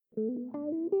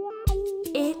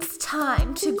It's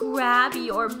time to grab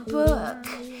your book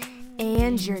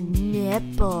and your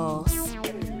nipples.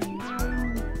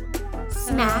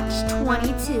 Snatch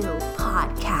 22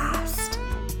 Podcast.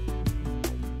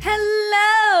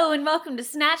 Hello, and welcome to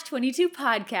Snatch 22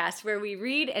 Podcast, where we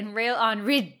read and rail on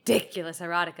ridiculous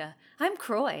erotica. I'm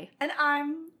Croy. And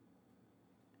I'm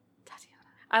Tatiana.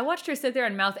 I watched her sit there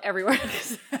and mouth everywhere.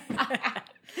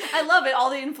 I love it, all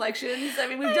the inflections. I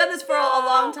mean, we've done this for a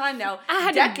long time now.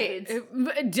 Decades.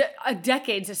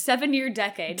 Decades, a 7-year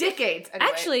decade. Decades, anyway.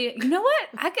 Actually, you know what?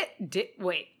 I could,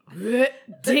 wait.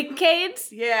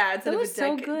 Decades? Yeah, it's that was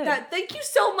so good. Thank you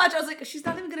so much. I was like, she's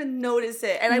not even going to notice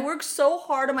it. And I worked so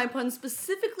hard on my puns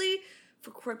specifically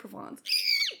for Croy Provence.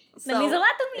 That means a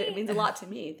lot to me. It means a lot to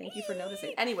me. Thank you for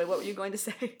noticing. Anyway, what were you going to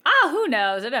say? Who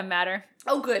knows? It doesn't matter.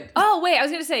 Oh, good. Oh, wait, I was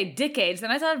going to say decades.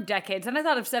 Then I thought of decades. Then I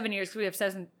thought of 7 years because we have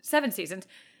seven seasons.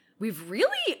 We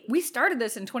started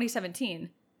this in 2017.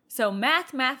 So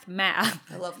math. I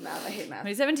love math. I hate math.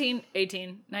 2017,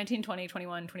 18, 19, 20,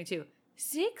 21, 22.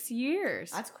 6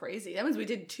 years. That's crazy. That means we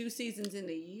did 2 seasons in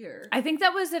a year. I think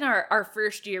that was in our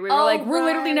first year. We were we're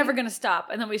literally never going to stop.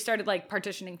 And then we started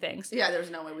partitioning things. Yeah,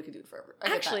 there's no way we could do it forever.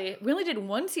 Actually, we only did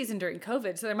 1 season during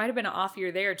COVID, so there might have been an off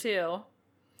year there too.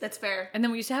 That's fair. And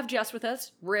then we used to have Jess with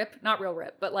us. Rip. Not real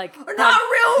Rip, but Rip!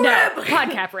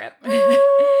 Podcast Rip.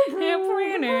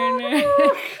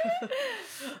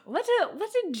 What's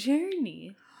a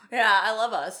journey? Yeah, I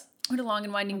love us. What a long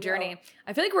and winding journey.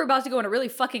 I feel like we're about to go on a really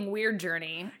fucking weird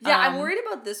journey. Yeah, I'm worried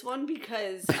about this one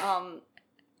because as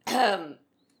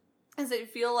I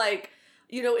feel like,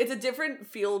 it's a different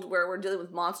field where we're dealing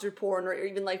with monster porn or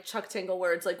even like Chuck Tingle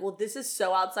where it's like, well, this is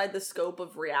so outside the scope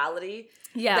of reality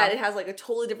that it has like a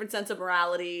totally different sense of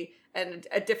morality and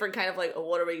a different kind of like,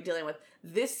 what are we dealing with?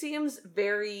 This seems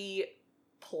very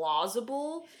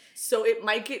plausible, so it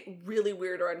might get really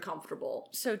weird or uncomfortable.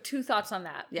 So 2 thoughts on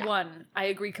that. Yeah. 1, I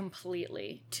agree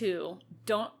completely. 2,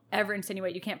 don't ever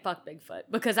insinuate you can't fuck Bigfoot,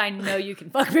 because I know you can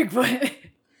fuck Bigfoot.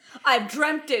 I've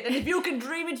dreamt it, and if you can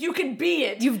dream it, you can be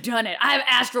it. You've done it. I've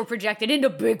astral projected into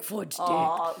Bigfoot's dick.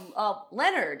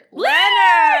 Leonard!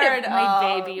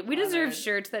 My baby. We deserve Leonard.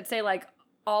 shirts that say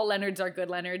all Leonards are good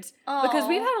Leonards. Because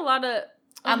we've had a lot of...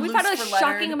 we've had a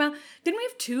shocking amount. Didn't we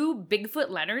have 2 Bigfoot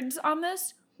Leonards on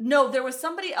this? No, there was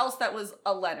somebody else that was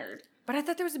a Leonard. But I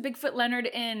thought there was a Bigfoot Leonard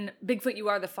in Bigfoot You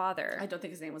Are the Father. I don't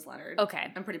think his name was Leonard.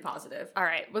 Okay. I'm pretty positive. All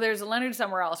right. Well, there's a Leonard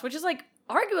somewhere else, which is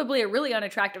arguably a really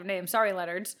unattractive name. Sorry,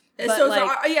 Leonards. But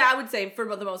I would say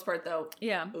for the most part, though.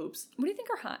 Yeah. Oops. What do you think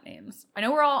are hot names? I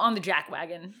know we're all on the Jack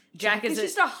wagon. Jack is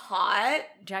just a hot.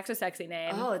 Jack's a sexy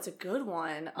name. Oh, it's a good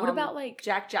one. What about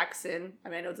Jack Jackson? I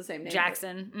mean, I know it's the same name.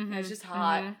 Jackson. Mm-hmm. It's just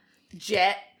hot. Mm-hmm.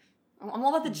 Jet. I'm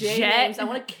all about the J names. I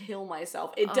want to kill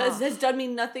myself. It has done me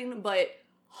nothing but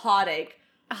heartache.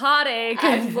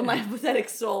 For my pathetic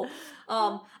soul.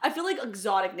 I feel like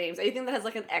exotic names. Anything that has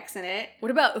an X in it. What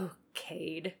about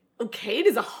Cade? Oh, Cade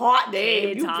is a hot name.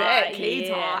 Cade's you hot. bet. Cade's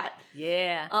hot.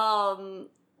 Yeah.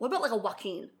 What about a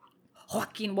Joaquin?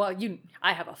 Joaquin, well,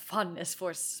 I have a fondness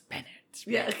for spinach.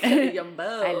 Yeah,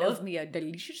 yumbo. I love me a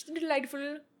delicious,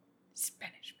 delightful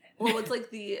Spanish man. Well, it's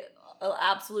the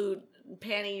absolute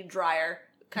panty dryer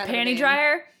kind of panty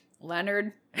dryer.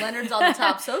 Leonard's on the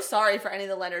top. So sorry for any of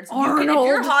the Leonards. Arnold. If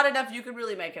you're hot enough, you can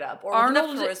really make it up. Or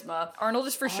Arnold, with enough charisma. Arnold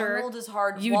is for sure. Arnold is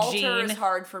hard. Eugene. Walter is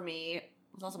hard for me.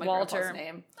 It's also my grandpa's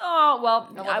name. Oh,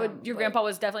 well, your grandpa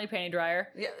was definitely panty dryer.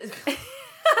 Yeah.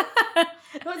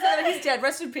 He's dead.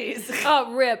 Rest in peace.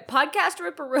 Oh, Rip. Podcast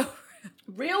Rip or Real Rip?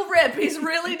 Real Rip. He's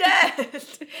really dead.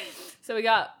 So we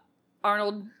got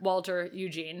Arnold, Walter,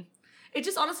 Eugene. It's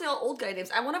just honestly all old guy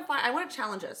names. I want to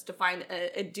challenge us to find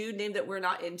a dude name that we're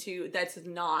not into that's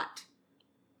not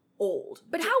old.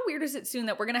 But how weird is it soon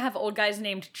that we're going to have old guys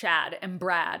named Chad and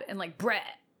Brad and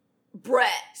Brett?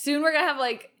 Soon we're going to have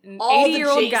all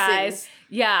 80-year-old guys.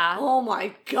 Yeah. Oh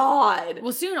my God.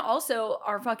 Well, soon also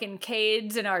our fucking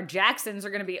Cades and our Jacksons are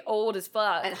going to be old as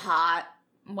fuck. And hot.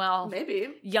 Well, maybe.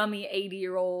 Yummy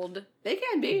 80-year-old. They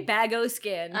can be. Baggo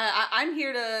skin. I'm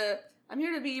here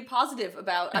to be positive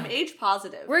about. I'm age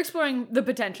positive. We're exploring the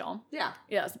potential. Yeah.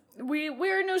 Yes.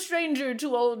 We're no stranger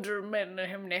to older men.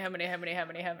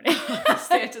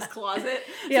 Santa's closet.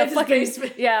 Yeah, Santa's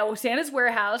basement. Yeah. Well, Santa's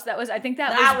warehouse. I think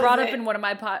that was brought up in one of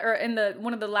my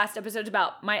one of the last episodes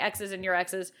about my exes and your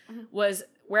exes was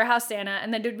Warehouse Santa.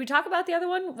 And then did we talk about the other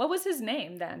one? What was his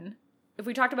name then? If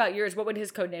we talked about yours, what would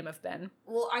his code name have been?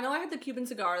 Well, I know I had the Cuban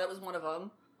cigar. That was one of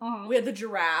them. Uh-huh. We had the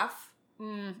giraffe.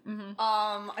 Mm-hmm.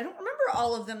 I don't remember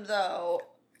all of them though.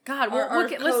 God,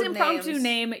 let's impromptu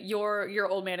name your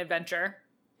old man adventure.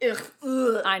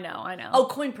 Ugh. I know. Oh,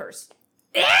 coin purse.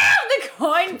 Yeah, the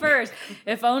Coin first.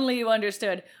 If only you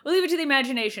understood. We'll leave it to the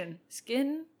imagination.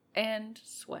 Skin and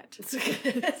sweat.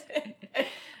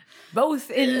 Both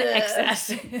in excess.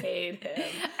 Hate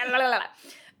him.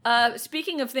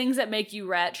 Speaking of things that make you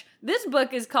retch, this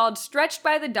book is called Stretched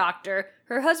by the Doctor.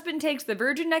 Her husband takes the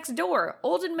virgin next door.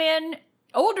 Older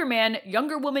man,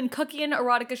 younger woman, Cookian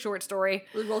erotica short story.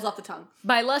 It rolls off the tongue.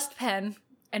 By Lust Pen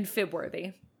and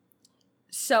Fibworthy.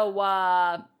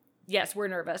 So, yes, we're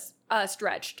nervous.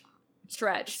 Stretched.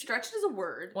 Stretched is a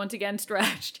word. Once again,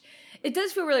 stretched. It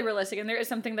does feel really realistic, and there is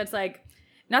something that's like,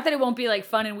 not that it won't be like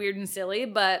fun and weird and silly,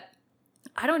 but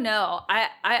I don't know.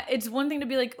 It's one thing to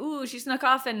be like, ooh, she snuck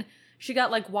off and she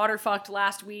got like water fucked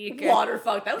last week. Water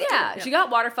fucked. That was yeah, cute. she got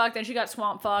water fucked and she got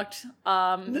swamp fucked.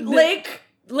 Lake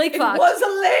fucked. It was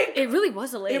a lake. It really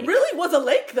was a lake. It really was a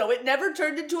lake, though. It never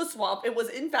turned into a swamp. It was,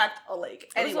 in fact, a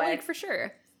lake. It was a lake for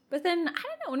sure. But then, I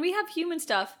don't know, when we have human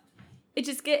stuff,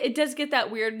 it does get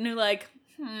that weird new like,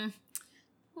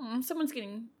 someone's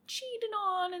getting cheated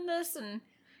on in this, and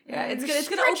yeah, it's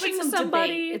gonna open some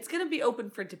debate. It's gonna be open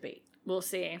for debate. We'll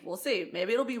see.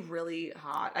 Maybe it'll be really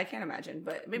hot. I can't imagine,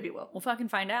 but maybe it will. We'll fucking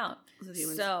find out.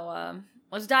 So,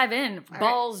 let's dive in.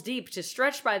 Balls deep to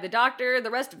Stretched by the Doctor.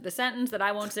 The rest of the sentence that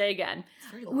I won't say again.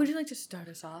 Would you like to start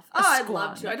us off? Oh, I'd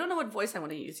love to. I don't know what voice I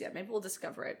want to use yet. Maybe we'll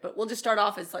discover it. But we'll just start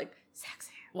off as like,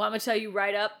 sexy. Well, I'm going to tell you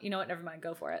right up. You know what? Never mind.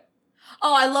 Go for it.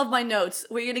 Oh, I love my notes.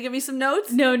 Were you going to give me some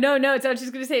notes? No notes. I was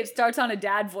just going to say it starts on a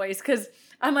dad voice because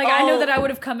I'm like, I know that I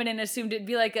would have come in and assumed it'd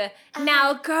be like a,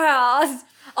 now girls.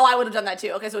 Oh, I would have done that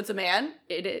too. Okay, so it's a man?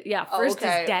 It is, yeah, first is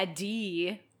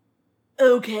daddy.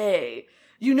 Okay.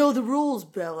 You know the rules,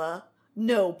 Bella.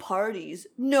 No parties,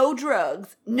 no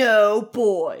drugs, no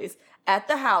boys. At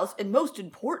the house, and most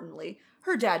importantly,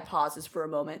 her dad pauses for a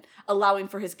moment, allowing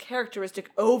for his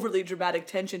characteristic overly dramatic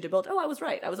tension to build. Oh, I was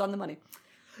right. I was on the money.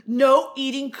 No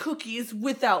eating cookies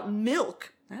without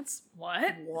milk. That's...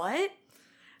 What?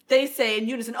 They say in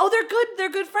unison, oh, they're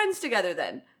good friends together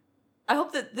then. I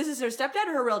hope that this is her stepdad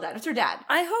or her real dad. It's her dad.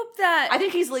 I hope that... I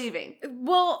think he's leaving.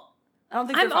 Well, I don't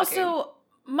think they're fucking. Also...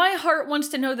 My heart wants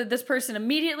to know that this person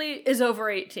immediately is over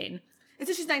 18. It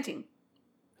says she's 19.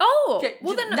 Oh! Okay,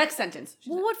 well then... Next sentence.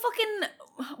 Well,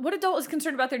 what adult is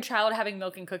concerned about their child having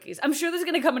milk and cookies? I'm sure this is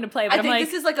going to come into play, but I think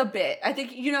this is like a bit. I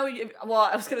think,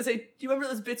 I was going to say, do you remember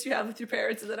those bits you have with your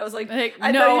parents? And then I was like no,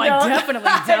 I definitely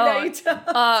don't. I know you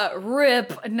don't.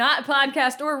 RIP, not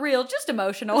podcast or real, just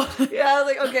emotional. Yeah, I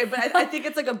was like, okay, but I think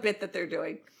it's like a bit that they're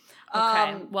doing.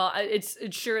 Okay, well,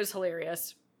 it sure is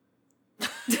hilarious.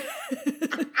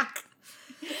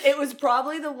 It was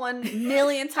probably the 1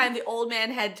 millionth time the old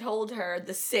man had told her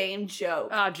the same joke.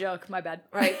 Ah, joke, my bad.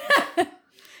 Right?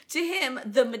 To him,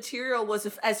 the material was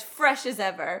as fresh as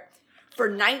ever.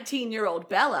 For 19-year-old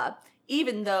Bella,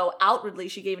 even though outwardly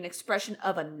she gave an expression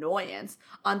of annoyance,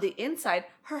 on the inside,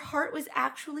 her heart was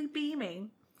actually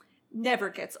beaming. Never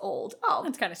gets old. Oh.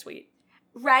 That's kind of sweet.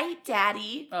 Right,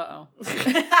 Daddy? Uh-oh.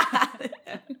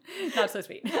 Not so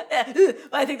sweet.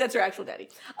 I think that's her actual daddy.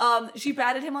 She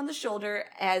patted him on the shoulder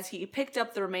as he picked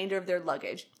up the remainder of their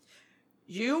luggage.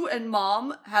 You and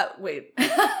Mom have... Wait.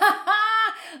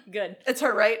 Good. It's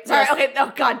her, right? Sorry. Okay.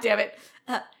 Oh, God damn it.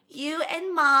 You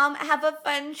and Mom have a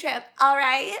fun trip, all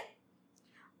right?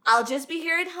 I'll just be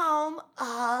here at home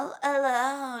all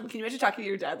alone. Can you imagine talking to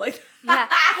your dad like that?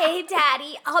 Yeah. Hey,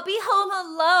 Daddy, I'll be home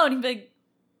alone. He'd be like,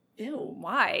 ew.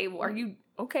 Why? Are you...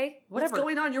 Okay, whatever. What's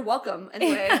going on? You're welcome.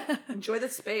 Anyway, enjoy the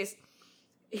space.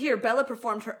 Here, Bella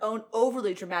performed her own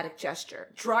overly dramatic gesture,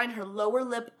 drawing her lower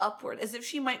lip upward as if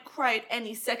she might cry at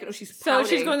any second. Oh, she's pouting. So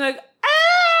she's going like,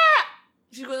 ah!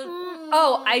 She's going,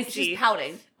 oh, I see. She's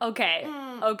pouting. Okay.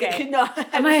 Okay. No,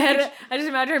 in my head, I just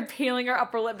imagine her peeling her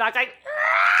upper lip back like,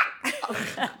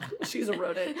 ah! She's a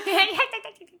rodent.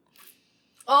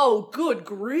 Oh, good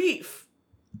grief.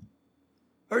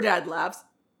 Her dad laughs.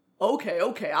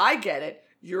 Okay, I get it.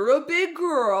 You're a big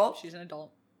girl. She's an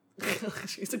adult.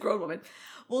 She's a grown woman.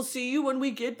 We'll see you when we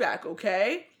get back,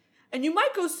 okay? And you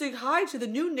might go say hi to the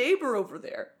new neighbor over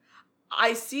there.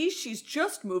 I see she's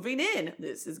just moving in.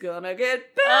 This is gonna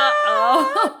get bad.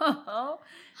 Uh-oh.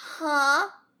 Huh?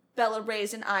 Bella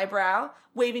raised an eyebrow,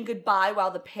 waving goodbye while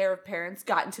the pair of parents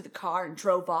got into the car and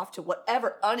drove off to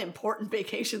whatever unimportant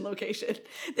vacation location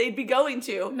they'd be going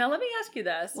to. Now, let me ask you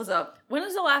this. What's up? When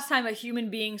was the last time a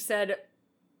human being said,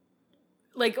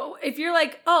 like, if you're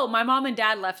like, oh, my mom and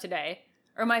dad left today,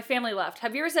 or my family left.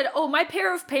 Have you ever said, oh, my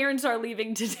pair of parents are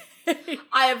leaving today?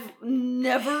 I have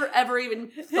never, ever even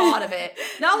thought of it.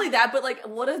 Not only that, but like,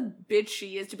 what a bitch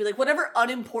she is to be like, whatever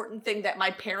unimportant thing that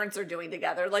my parents are doing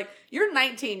together. Like, you're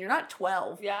 19, you're not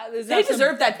 12. Yeah. They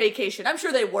deserve that vacation. I'm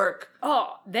sure they work.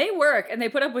 Oh, they work, and they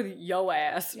put up with yo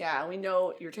ass. Yeah, we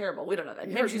know you're terrible. We don't know that.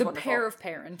 You're She's the wonderful. pair of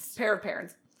parents. Pair of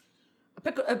parents.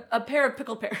 A pair of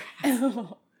pickle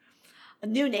parents. A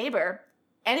new neighbor.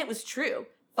 And it was true.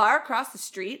 Far across the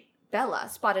street, Bella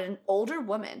spotted an older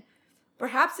woman,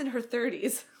 perhaps in her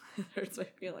 30s. Hurts my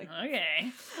feeling.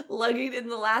 Okay. Lugging in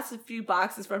the last few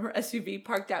boxes from her SUV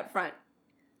parked out front.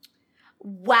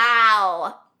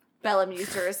 Wow, Bella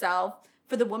mused to herself.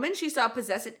 For the woman she saw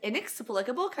possessed an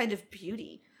inexplicable kind of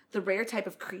beauty. The rare type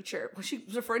of creature. Was she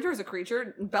referring to her as a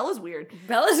creature? Bella's weird.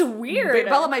 Bella's weird.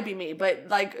 Bella might be me, but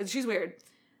like, she's weird.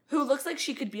 Who looks like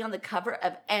she could be on the cover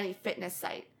of any fitness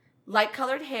site.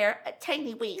 Light-colored hair, a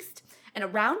tiny waist, and a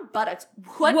round buttocks.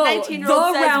 What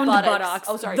 19-year-old says round buttocks?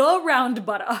 Oh, sorry. The round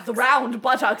buttocks. The round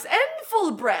buttocks and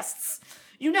full breasts.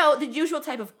 You know, the usual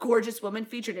type of gorgeous woman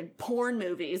featured in porn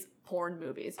movies.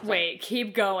 Wait,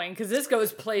 keep going, because this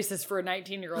goes places for a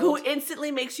 19-year-old. Who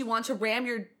instantly makes you want to ram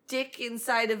your dick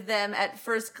inside of them at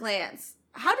first glance.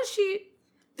 How does she...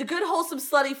 The good, wholesome,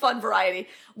 slutty, fun variety.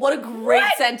 What a great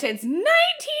sentence.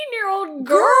 19-year-old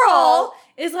girl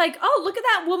is like, oh, look at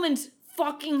that woman's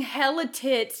fucking hella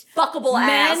tits. Fuckable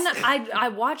men, ass. I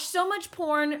watch so much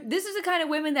porn. This is the kind of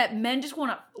women that men just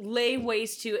want to lay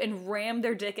waste to and ram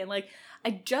their dick in. Like,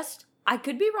 I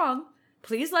could be wrong.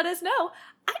 Please let us know.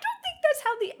 I don't think that's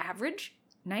how the average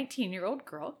 19-year-old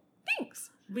girl thinks.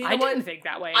 I didn't think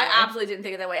that way. I absolutely didn't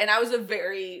think it that way. And I was a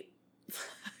very...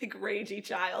 like ragey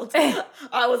child.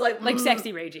 I was like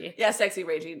sexy ragey. Yeah, sexy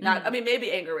ragey. Not I mean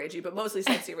maybe anger ragey, but mostly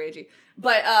sexy ragey.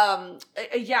 But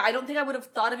yeah, I don't think I would have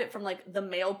thought of it from like the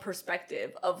male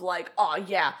perspective of like, oh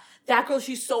yeah, that girl,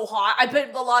 she's so hot. I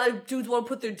bet a lot of dudes want to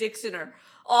put their dicks in her.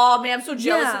 Oh man, I'm so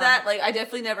jealous of that. Like I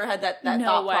definitely never had that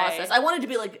thought process. I wanted to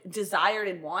be like desired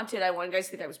and wanted. I wanted guys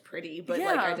to think I was pretty, but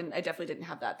like I definitely didn't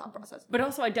have that thought process. But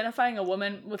also identifying a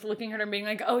woman with looking at her and being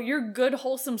like, oh, you're good,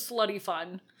 wholesome, slutty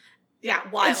fun. Yeah,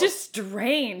 wild. It's just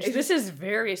strange. This is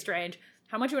very strange.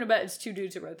 How much you want to bet it's two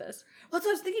dudes who wrote this? Well, that's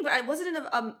what I was thinking, but wasn't it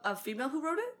a female who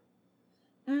wrote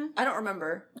it? I don't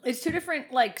remember. It's two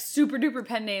different, like, super duper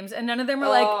pen names, and none of them are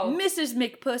like Mrs.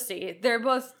 McPussy. They're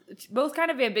both kind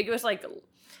of ambiguous, like,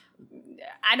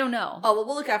 I don't know. Oh, well,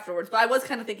 we'll look afterwards. But I was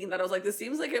kind of thinking that I was like, this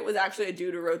seems like it was actually a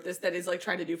dude who wrote this that is like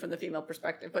trying to do from the female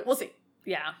perspective, but we'll see.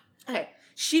 Yeah. Okay.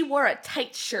 She wore a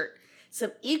tight shirt,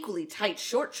 some equally tight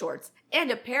short shorts, and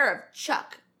a pair of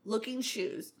Chuck-looking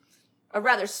shoes. A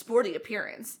rather sporty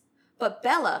appearance. But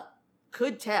Bella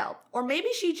could tell, or maybe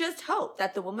she just hoped,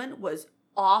 that the woman was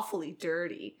awfully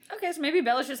dirty. Okay, so maybe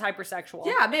Bella's just hypersexual.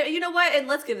 Yeah, maybe, you know what? And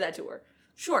let's give that to her.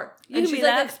 Sure. And she's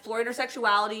like exploring her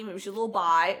sexuality. Maybe she's a little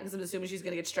bi, because I'm assuming she's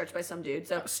going to get stretched by some dude.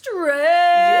 So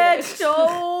stretched,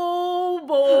 oh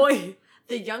boy.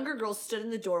 The younger girl stood in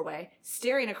the doorway,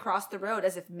 staring across the road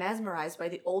as if mesmerized by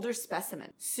the older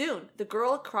specimen. Soon, the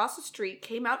girl across the street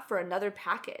came out for another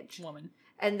package. Woman.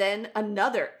 And then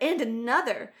another, and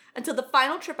another, until the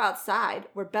final trip outside,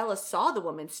 where Bella saw the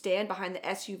woman stand behind the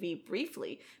SUV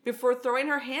briefly before throwing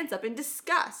her hands up in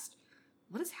disgust.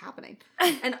 What is happening?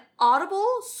 An audible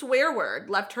swear word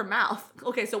left her mouth.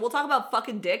 Okay, so we'll talk about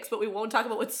fucking dicks, but we won't talk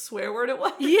about what swear word it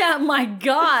was. Yeah, my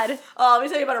God. Oh, let me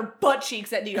tell you about her butt cheeks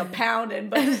that need a pounding.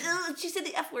 But she said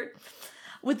the F word.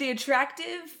 With the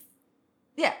attractive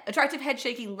head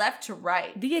shaking left to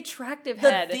right. The attractive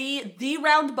head. The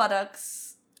round buttocks.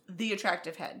 The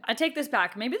attractive head. I take this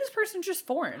back. Maybe this person's just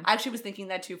foreign. I actually was thinking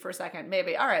that too for a second.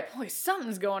 Maybe. All right. Boy,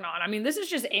 something's going on. I mean, this is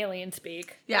just alien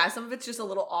speak. Yeah, some of it's just a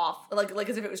little off. Like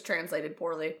as if it was translated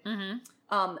poorly.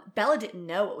 Mm-hmm. Bella didn't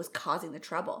know what was causing the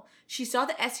trouble. She saw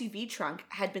the SUV trunk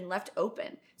had been left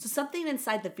open, so something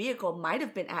inside the vehicle might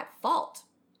have been at fault.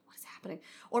 What is happening?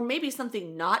 Or maybe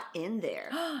something not in there.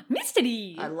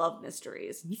 Mystery! I love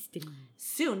mysteries. Mystery.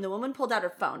 Soon, the woman pulled out her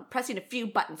phone, pressing a few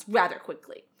buttons rather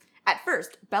quickly. At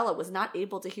first, Bella was not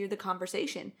able to hear the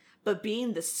conversation, but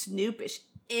being the snoopish,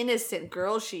 innocent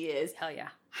girl she is... Hell yeah.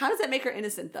 How does that make her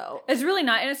innocent, though? It's really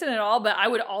not innocent at all, but I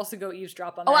would also go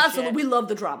eavesdrop on that absolutely. shit. We love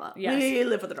the drama. Yes. We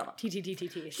live for the drama.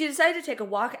 TTTTT. She decided to take a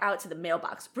walk out to the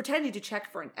mailbox, pretending to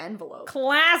check for an envelope.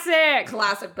 Classic!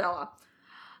 Classic Bella.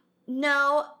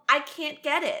 No, I can't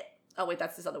get it. Oh, wait,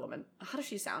 that's this other woman. How does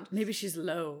she sound? Maybe she's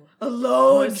low.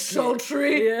 Low and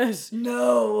sultry? Yes.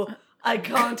 No, I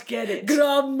can't get it.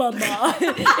 Grandmama,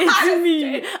 it's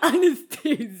me,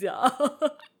 Anastasia.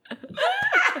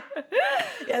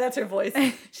 Yeah, that's her voice.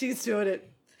 She's doing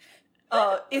it.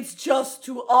 It's just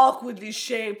too awkwardly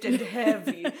shaped and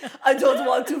heavy. I don't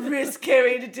want to risk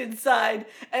carrying it inside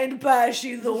and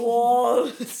bashing the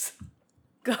walls.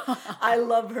 God. I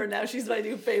love her now. She's my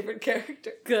new favorite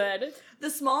character. Good. The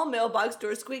small mailbox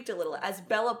door squeaked a little as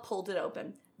Bella pulled it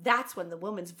open. That's when the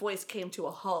woman's voice came to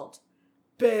a halt.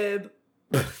 Babe,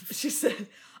 she said,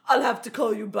 I'll have to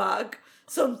call you back.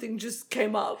 Something just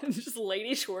came up. Just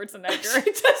Lady Schwarzenegger.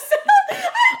 She just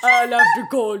I'll have to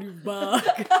call you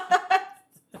back.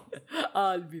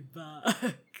 I'll be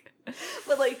back.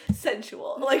 but like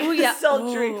sensual, like yeah.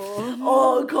 sultry.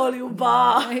 Oh, I'll call you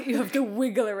back. You have to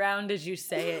wiggle around as you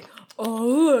say it.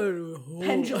 Oh,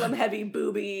 Pendulum heavy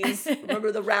boobies.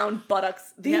 Remember the round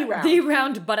buttocks? The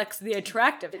round buttocks, the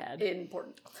attractive head.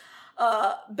 Important.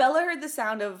 Bella heard the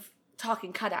sound of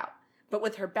talking cut out, but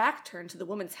with her back turned to the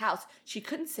woman's house, she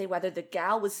couldn't say whether the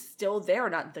gal was still there or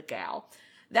not. The gal.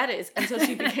 That is, until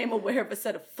she became aware of a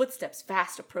set of footsteps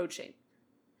fast approaching.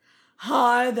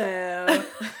 Hi there.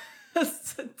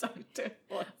 Seductive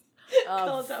voice.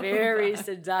 Very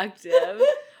seductive.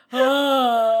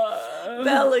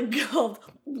 Bella gulped.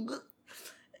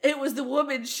 It was the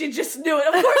woman. She just knew it.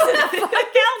 Of course it is. What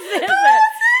else is it?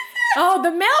 Oh,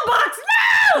 the mailbox!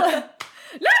 No! Not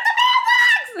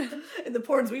the mailbox! In the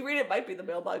porns we read, it might be the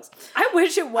mailbox. I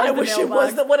wish it was I the wish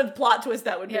mailbox. it was. What a plot twist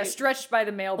that would be. Yeah, stretched by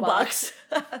the mailbox.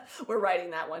 We're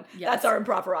writing that one. Yes. That's our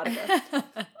improv erotica.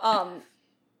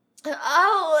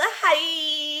 Oh,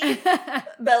 hi.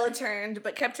 Bella turned,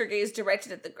 but kept her gaze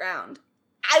directed at the ground.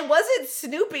 I wasn't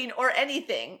snooping or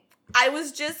anything. I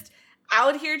was just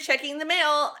out here checking the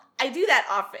mail. I do that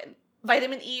often.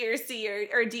 Vitamin E or C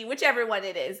or D, whichever one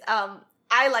it is.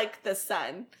 I like the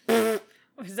sun.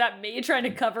 Was that me trying to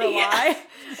cover a Yeah. lie?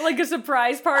 Like a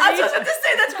surprise party? I was about to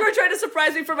say, that's Corey trying to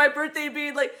surprise me for my birthday,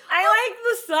 being like, I like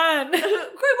the sun. Corey, where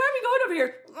are we going over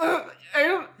here?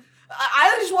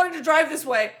 I just wanted to drive this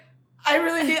way.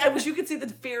 I wish you could see the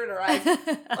fear in her eyes.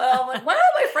 Well, I'm like, why are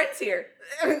all my friends here?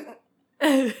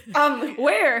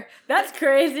 Where? That's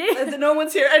crazy. No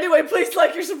one's here. Anyway, please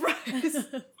like your surprise.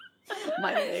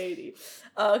 My lady.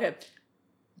 Okay.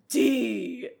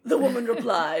 D, the woman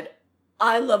replied.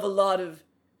 I love a lot of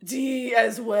D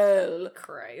as well.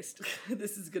 Christ.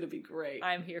 This is going to be great.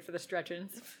 I'm here for the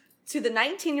stretchings. To the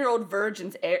 19-year-old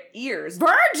virgin's ears.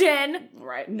 Virgin?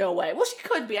 Right, no way. Well, she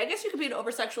could be. I guess you could be an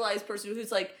over-sexualized person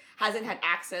who's like, hasn't had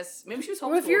access. Maybe she was homeschooled.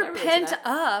 Or if you're I relate to pent that.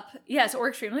 up, yes, or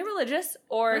extremely religious,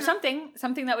 or Uh-huh.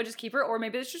 something that would just keep her, or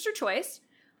maybe it's just her choice.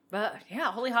 But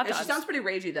yeah, holy hot And dogs. she sounds pretty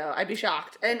ragey, though. I'd be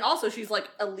shocked. And also, she's like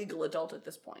a legal adult at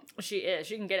this point. She is.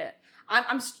 She can get it.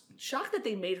 I'm shocked that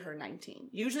they made her 19.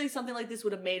 Usually something like this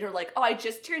would have made her like, oh, I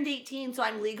just turned 18, so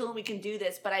I'm legal and we can do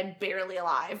this, but I'm barely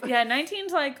alive. Yeah,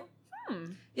 19's like,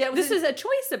 Yeah, this is a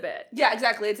choice a bit. Yeah,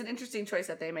 exactly. It's an interesting choice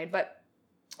that they made, but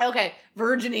okay,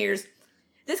 virgin ears.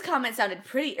 This comment sounded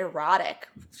pretty erotic.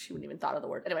 She wouldn't even thought of the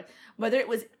word. Anyway, whether it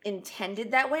was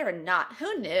intended that way or not,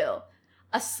 who knew?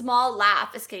 A small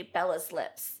laugh escaped Bella's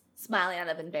lips, smiling out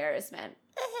of embarrassment.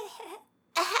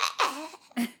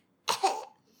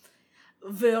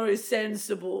 Very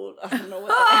sensible. I don't know what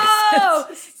that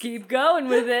is. Keep going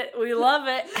with it. We love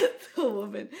it. The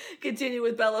woman continued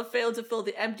with Bella failed to fill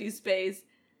the empty space.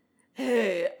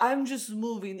 Hey, I'm just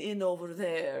moving in over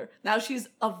there. Now she's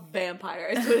a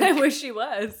vampire. I wish she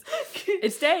was.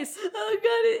 It stays. Oh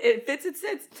god, it fits, it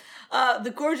sits.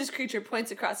 The gorgeous creature points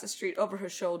across the street over her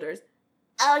shoulders.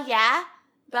 Oh yeah?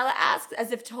 Bella asks,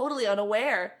 as if totally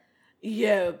unaware.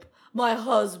 Yep. My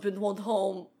husband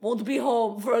won't be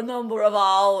home for a number of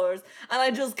hours, and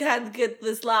I just can't get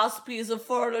this last piece of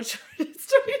furniture.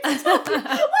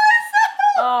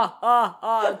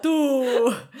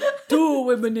 Two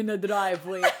women in a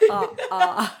driveway. I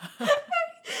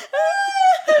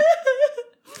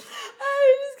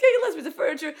just can't get last piece of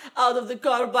furniture out of the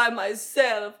car by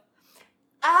myself.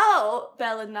 Oh,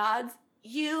 Bella nods.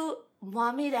 You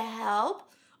want me to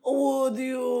help? Would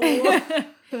you?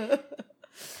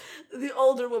 The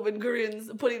older woman grins,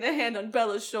 putting a hand on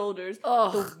Bella's shoulders. Oh.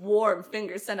 The warm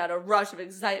fingers send out a rush of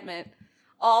excitement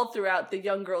all throughout the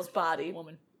young girl's body.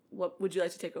 Woman. What would you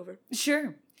like to take over?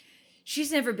 Sure. She's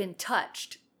never been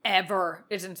touched. Ever.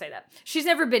 It doesn't say that. She's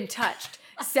never been touched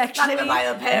sexually. Not even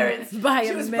by the parents. By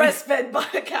she a was man. breastfed by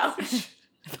a couch.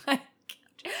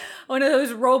 One of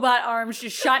those robot arms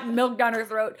just shot milk down her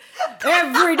throat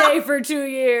every day for 2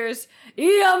 years.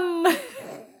 Yum!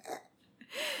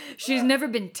 She's never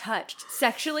been touched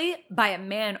sexually by a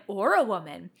man or a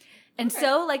woman. And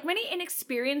so, like many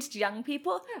inexperienced young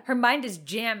people, her mind is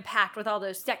jam-packed with all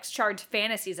those sex-charged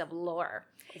fantasies of lore.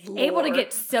 Able to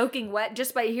get soaking wet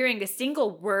just by hearing a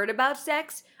single word about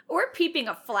sex or peeping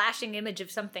a flashing image of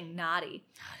something naughty.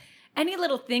 Any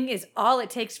little thing is all it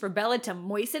takes for Bella to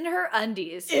moisten her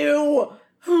undies. Ew.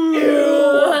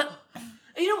 Ew.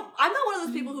 You know, I'm not one of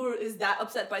those people who is that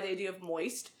upset by the idea of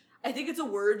moist. I think it's a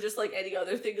word just like any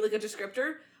other thing, like a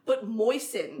descriptor. But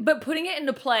moisten. But putting it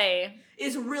into play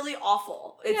is really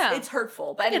awful. It's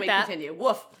hurtful. But anyway, continue.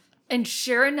 Woof. And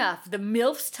sure enough, the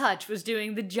MILF's touch was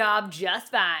doing the job just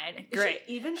fine. Great.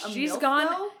 She's gone.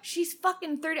 Though? She's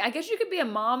fucking 30. I guess you could be a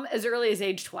mom as early as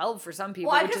age 12 for some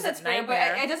people, well, which is that's a fair,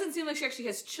 nightmare. But it doesn't seem like she actually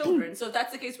has children. So if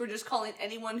that's the case, we're just calling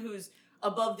anyone who's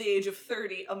above the age of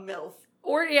 30 a MILF.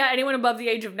 Or, yeah, anyone above the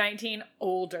age of 19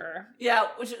 older. Yeah,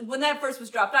 which when that first was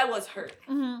dropped, I was hurt.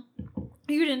 Mm-hmm.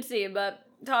 You didn't see it, but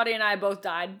Toddy and I both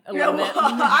died a little bit.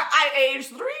 I aged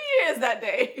 3 years that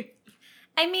day.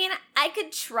 I mean, I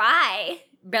could try.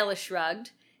 Bella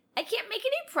shrugged. I can't make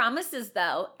any promises,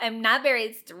 though. I'm not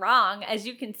very strong, as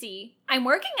you can see. I'm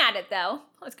working at it, though.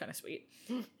 Oh, that's kind of sweet.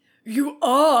 You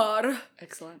are.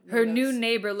 Excellent. Her new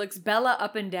neighbor looks Bella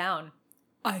up and down.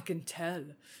 I can tell.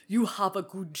 You have a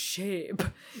good shape.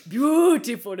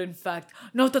 Beautiful, in fact.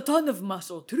 Not a ton of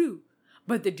muscle, true.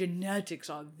 But the genetics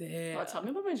are there. Oh, tell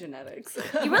me about my genetics.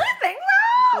 You really think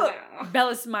so? Yeah.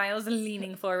 Bella smiles,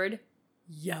 leaning forward.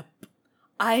 Yup.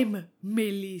 I'm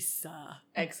Melissa.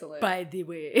 Excellent. By the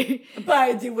way.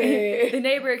 The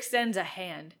neighbor extends a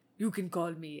hand. You can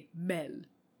call me Mel.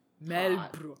 Mel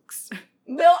Brooks.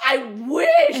 No, I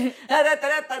wish.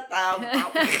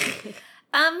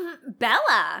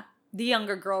 Bella. The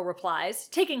younger girl replies,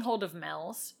 taking hold of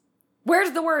Mel's.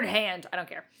 Where's the word hand? I don't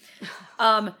care.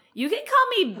 You can call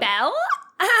me Belle?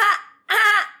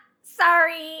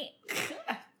 Sorry.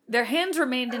 Their hands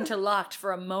remained interlocked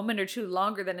for a moment or two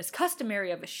longer than is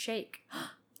customary of a shake.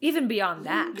 Even beyond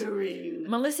that,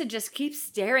 Melissa just keeps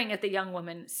staring at the young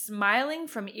woman, smiling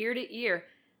from ear to ear.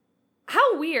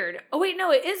 How weird. Oh, wait,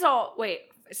 no, it is all... Wait,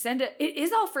 it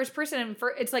is all first person and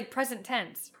it's like present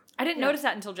tense. I didn't notice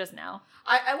that until just now.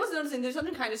 I was noticing there's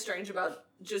something kind of strange about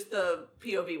just the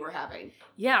POV we're having.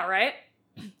 Yeah, right?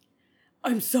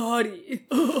 I'm sorry.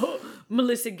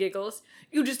 Melissa giggles.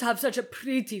 You just have such a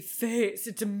pretty face.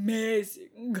 It's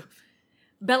amazing.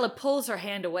 Bella pulls her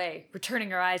hand away,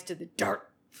 returning her eyes to the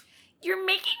dark. You're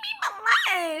making me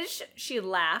blush. She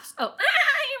laughs. Oh,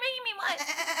 you're making me blush.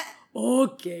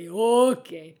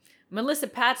 Okay. Melissa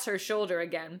pats her shoulder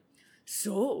again.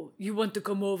 So, you want to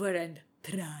come over and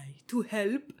try to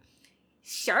help?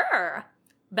 Sure.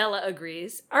 Bella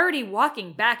agrees, already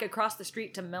walking back across the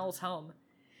street to Mel's home.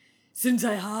 Since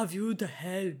I have you to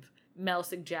help, Mel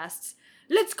suggests,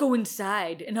 let's go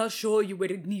inside and I'll show you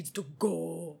where it needs to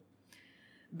go.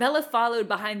 Bella followed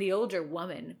behind the older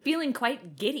woman, feeling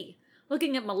quite giddy,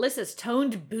 looking at Melissa's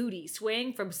toned booty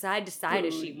swaying from side to side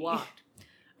as she walked.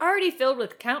 Already filled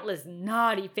with countless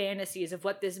naughty fantasies of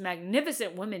what this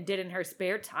magnificent woman did in her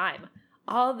spare time.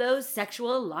 All those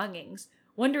sexual longings,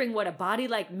 wondering what a body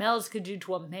like Mel's could do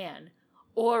to a man.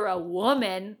 Or a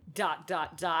woman, ...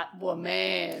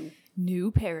 Woman.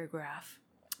 New paragraph.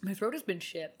 My throat has been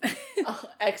shit. Oh,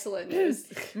 excellent news.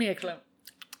 Me a clue.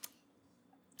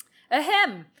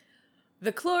 Ahem.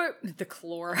 The chlor.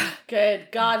 Good.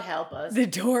 God help us. The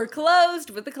door closed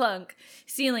with a clunk,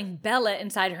 sealing Bella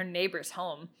inside her neighbor's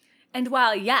home. And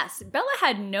while, yes, Bella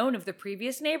had known of the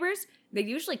previous neighbors, they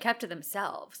usually kept to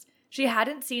themselves. She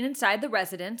hadn't seen inside the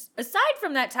residence, aside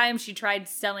from that time she tried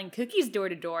selling cookies door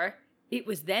to door. It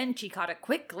was then she caught a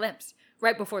quick glimpse,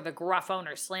 right before the gruff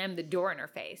owner slammed the door in her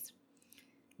face.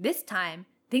 This time,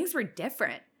 things were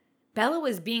different. Bella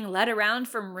was being led around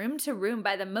from room to room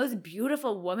by the most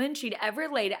beautiful woman she'd ever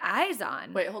laid eyes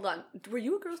on. Wait, hold on. Were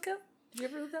you a Girl Scout? Did you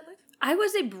ever live that life? I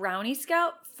was a brownie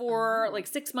scout for like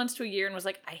 6 months to a year and was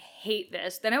like, I hate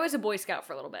this. Then I was a Boy Scout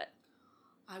for a little bit.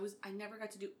 I never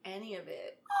got to do any of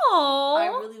it. Oh, I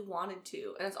really wanted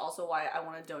to. And that's also why I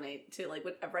want to donate to, like,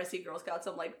 whenever I see Girl Scouts,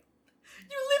 I'm like,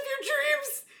 you live your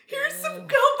dreams. Here's some,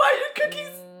 go buy your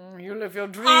cookies. You live your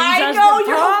dreams. I know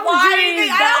you're whining.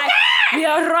 The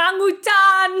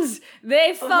orangutans.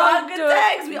 They fucked.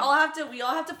 Orangutans. We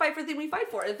all have to fight for the thing we fight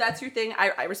for. If that's your thing,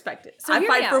 I respect it. So I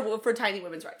fight for tiny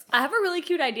women's rights. I have a really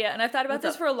cute idea, and I've thought about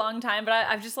this for a long time, but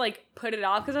I've just like put it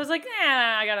off because I was like,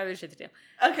 I got other shit to do.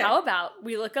 Okay. How about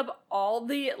we look up all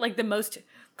the most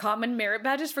common merit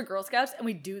badges for Girl Scouts and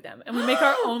we do them, and we make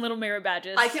our own little merit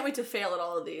badges. I can't wait to fail at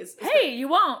all of these. Hey, you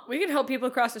won't. We can help people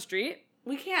across the street.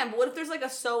 We can, but what if there's like a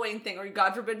sewing thing or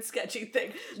God forbid sketching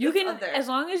thing? You can, as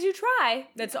long as you try.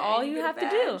 That's all you have to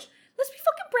do. Let's be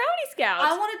fucking brownie scouts.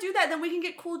 I want to do that. Then we can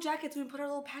get cool jackets and we put our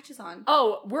little patches on.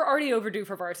 Oh, we're already overdue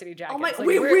for varsity jackets. Oh my,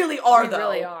 we really are though. We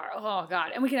really are. Oh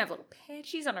God, and we can have little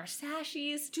patches on our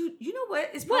sashes. Dude, you know what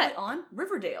is probably on?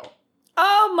 Riverdale.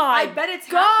 Oh my I bet it's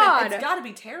God. happened. It's got to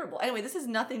be terrible. Anyway, this has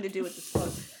nothing to do with this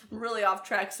book. I'm really off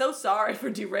track. So sorry for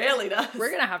derailing us.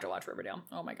 We're gonna have to watch Riverdale.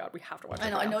 Oh my God, we have to watch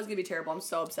Riverdale. I know it's gonna be terrible. I'm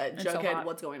so upset. It's so Jughead, hot.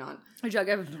 what's going on?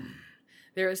 Jughead,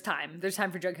 there is time. There's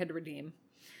time for Jughead to redeem.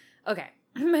 Okay.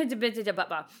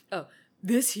 Oh,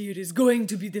 this here is going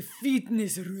to be the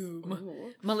fitness room.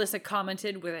 Ooh. Melissa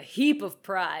commented with a heap of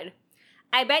pride.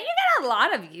 I bet you get a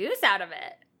lot of use out of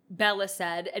it, Bella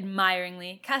said,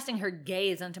 admiringly, casting her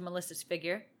gaze onto Melissa's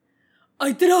figure.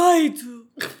 I try to.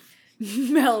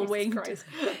 Mel winked.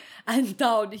 And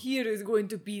down here is going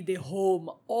to be the home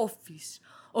office.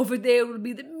 Over there will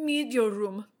be the media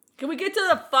room. Can we get to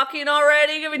the fucking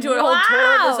already? Can we do a whole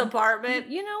tour of this apartment?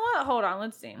 You know what? Hold on,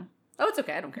 let's see. Oh, it's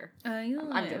okay. I don't care.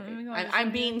 I'm joking.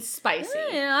 I'm being spicy.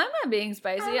 Yeah, I'm not being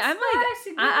spicy.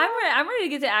 I'm ready to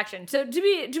get to action. So to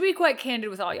be quite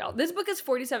candid with all y'all, this book is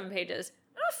 47 pages.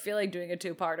 I don't feel like doing a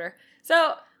two-parter, so I'm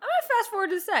gonna fast forward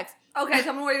to the sex. Okay,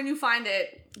 tell me where you find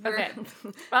it. Okay,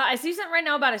 I see something right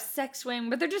now about a sex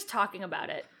swing, but they're just talking about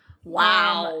it.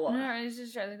 Wow.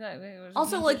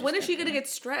 Also, like, when is she gonna get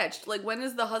stretched? Like, when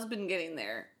is the husband getting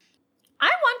there? I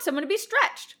want someone to be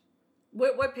stretched.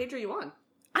 What page are you on?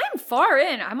 I'm far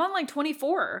in. I'm on like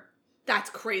 24. That's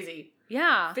crazy.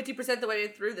 Yeah. 50% the way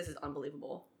through. This is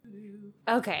unbelievable.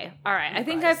 Okay. All right. I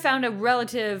think I found a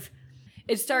relative.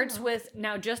 It starts with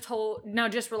now just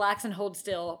relax and hold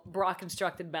still. Brock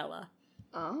instructed Bella.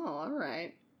 Oh, all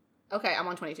right. Okay, I'm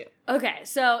on 22. Okay.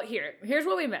 So here's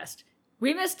what we missed.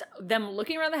 We missed them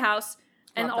looking around the house.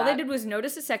 And all they did was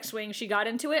notice a sex swing. She got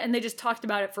into it, and they just talked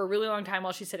about it for a really long time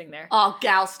while she's sitting there. Oh,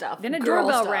 gal stuff. Then a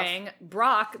doorbell rang.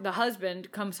 Brock, the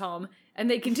husband, comes home, and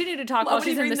they continue to talk while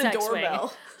she's in the sex swing.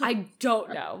 I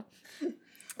don't know. So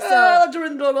I like to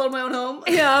ring the doorbell in my own home.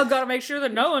 Yeah, I've got to make sure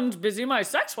that no one's busy in my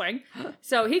sex swing.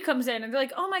 So he comes in, and they're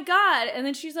like, "Oh my God!" And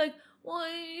then she's like, "Well,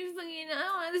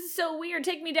 this is so weird.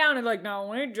 Take me down." And they're like, "No,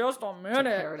 wait just a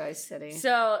minute." Paradise City.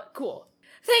 So cool.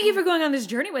 Thank you for going on this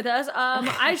journey with us.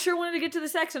 I sure wanted to get to the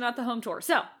sex and not the home tour.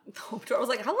 So, the home tour. I was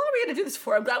like, how long are we going to do this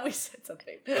for? I'm glad we said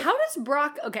something. How is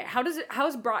Brock going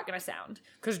to sound?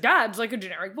 Because Dad's like a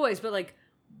generic voice, but like,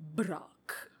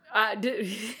 Brock.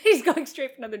 He's going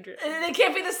straight for another drink. They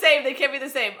can't be the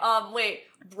same. Wait.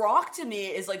 Brock to me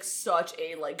is like such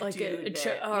a like dude.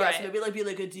 All right. Yes, maybe like be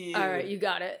like a dude. All right, you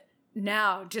got it.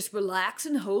 Now, just relax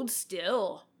and hold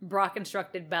still, Brock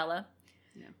instructed Bella.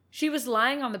 She was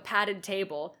lying on the padded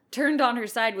table, turned on her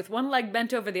side with one leg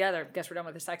bent over the other. Guess we're done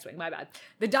with the sex swing, my bad.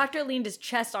 The doctor leaned his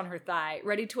chest on her thigh,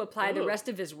 ready to apply the rest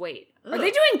of his weight. Are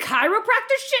they doing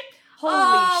chiropractor shit?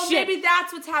 Holy shit. Maybe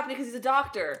that's what's happening because he's a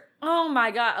doctor. Oh my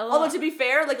God. Although to be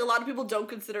fair, like a lot of people don't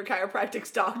consider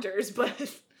chiropractics doctors, but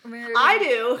I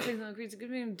do.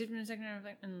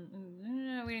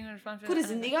 Put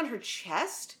his knee on her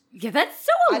chest? Yeah, that's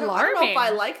so alarming. I don't know if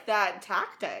I like that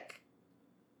tactic.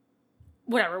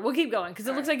 Whatever, we'll keep going because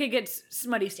it looks like it gets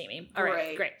smutty steamy. All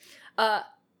right, great.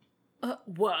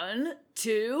 1,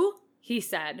 2, he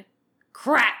said.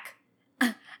 Crack.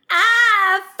 Fuck!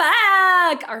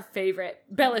 Our favorite.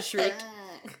 Bella shrieked.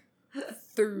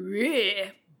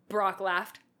 3, Brock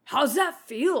laughed. How's that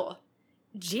feel?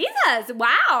 Jesus,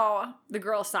 wow. The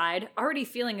girl sighed, already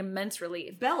feeling immense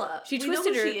relief. Bella, she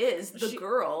twisted her. She is the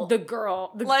girl. The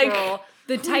girl. The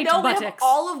tight buttocks. We have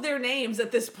all of their names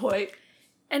at this point.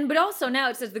 But also now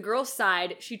it says the girl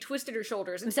sighed, she twisted her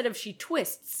shoulders instead of she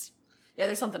twists. Yeah,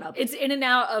 there's something up. It's in and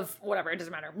out of whatever, it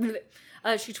doesn't matter.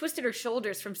 She twisted her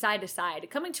shoulders from side to side,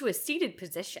 coming to a seated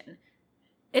position.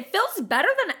 It feels better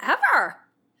than ever.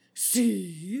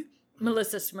 See?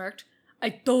 Melissa smirked. I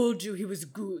told you he was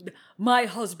good. My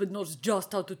husband knows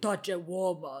just how to touch a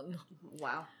woman.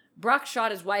 Wow. Brock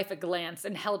shot his wife a glance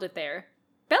and held it there.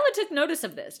 Bella took notice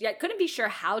of this, yet couldn't be sure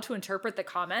how to interpret the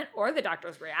comment or the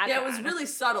doctor's reaction. Yeah, it was really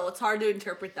subtle. It's hard to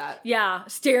interpret that. Yeah,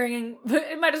 staring.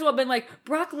 It might as well have been like,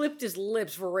 Brock licked his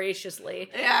lips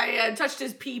voraciously. Yeah, touched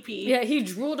his pee-pee. Yeah, he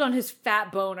drooled on his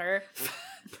fat boner.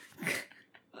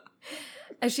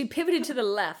 As she pivoted to the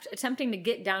left, attempting to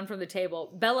get down from the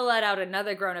table, Bella let out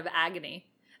another groan of agony.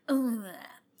 Down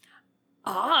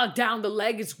the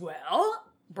leg as well?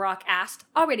 Brock asked,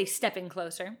 already stepping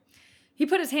closer. He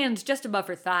put his hands just above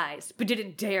her thighs, but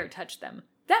didn't dare touch them.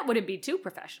 That wouldn't be too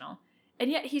professional.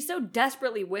 And yet he so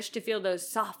desperately wished to feel those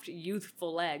soft,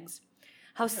 youthful legs.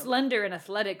 How slender and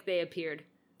athletic they appeared.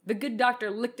 The good doctor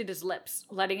licked at his lips,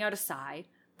 letting out a sigh,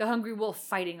 the hungry wolf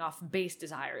fighting off base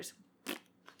desires.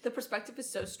 The perspective is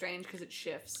so strange because it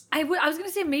shifts. I was going to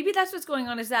say, maybe that's what's going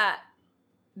on, is that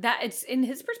it's in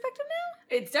his perspective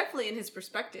now? It's definitely in his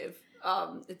perspective.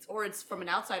 It's from an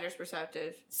outsider's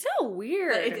perspective. So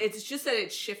weird. But it's just that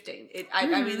it's shifting. I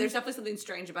mean, there's definitely something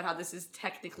strange about how this is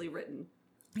technically written.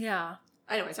 Yeah.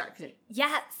 Anyway, sorry, continue.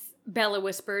 Yes, Bella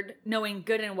whispered, knowing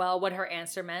good and well what her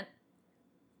answer meant.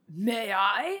 May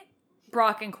I?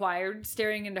 Brock inquired,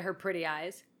 staring into her pretty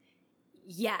eyes.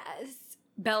 Yes,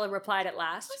 Bella replied at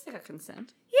last. At least they got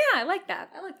consent. Yeah, I like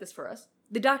that. I like this for us.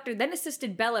 The doctor then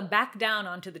assisted Bella back down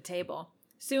onto the table.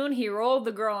 Soon he rolled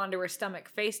the girl onto her stomach,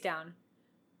 face down.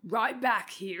 Right back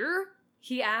here?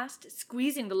 He asked,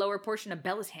 squeezing the lower portion of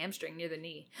Bella's hamstring near the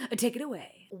knee. Take it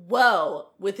away. Whoa,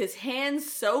 with his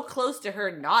hands so close to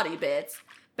her naughty bits,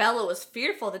 Bella was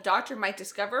fearful the doctor might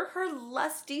discover her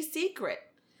lusty secret.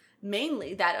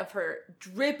 Mainly that of her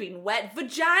dripping wet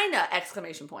vagina! !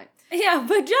 Yeah,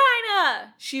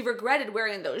 vagina! She regretted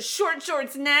wearing those short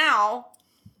shorts now.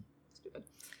 Stupid.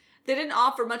 They didn't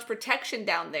offer much protection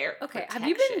down there. Okay, have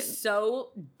you been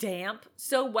so damp,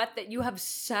 so wet that you have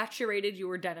saturated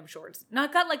your denim shorts?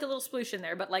 Not got like a little sploosh in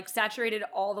there, but like saturated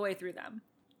all the way through them.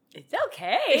 It's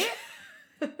okay.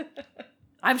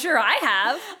 I'm sure I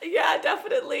have. Yeah,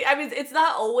 definitely. I mean, it's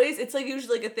not always. It's like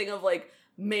usually like a thing of like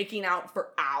making out for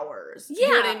hours. Yeah.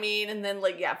 You know what I mean? And then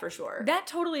like, yeah, for sure. That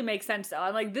totally makes sense though.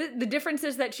 I'm like, the difference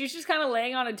is that she's just kind of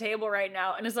laying on a table right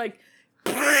now and is like,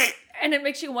 and it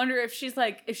makes you wonder if she's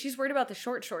worried about the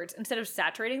short shorts instead of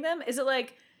saturating them. Is it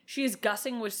like she's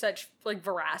gussing with such like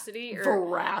veracity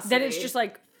that it's just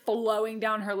like flowing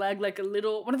down her leg like a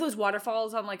little, one of those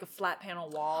waterfalls on like a flat panel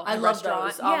wall. I love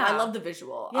those. Yeah. I love the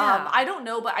visual. Yeah. I don't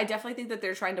know, but I definitely think that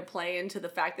they're trying to play into the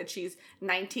fact that she's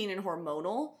 19 and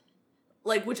hormonal.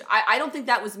 Like, which I don't think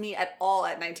that was me at all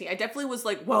at 19. I definitely was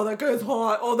like, wow, that guy's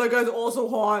hot. Oh, that guy's also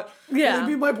hot. Yeah. Will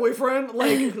he be my boyfriend?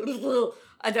 Like,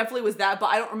 I definitely was that,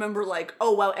 but I don't remember like,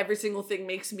 oh, wow, every single thing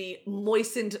makes me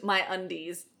moistened my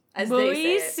undies, as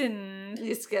they say it.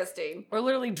 Disgusting. Or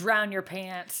literally drown your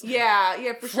pants. Yeah,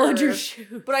 for Flood sure. your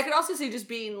shoes. But I could also see just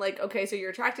being like, okay, so you're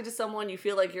attracted to someone, you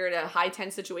feel like you're in a high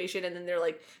tense situation, and then they're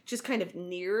like just kind of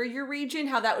near your region.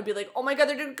 How that would be like, oh my god,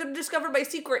 they're gonna discover my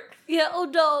secret. Yeah, oh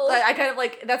no. I kind of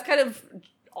like, that's kind of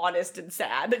honest and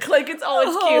sad. Like, it's always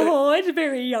cute. Oh, it's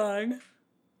very young.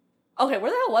 Okay,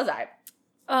 where the hell was I?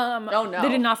 Oh no. They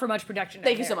didn't offer much protection.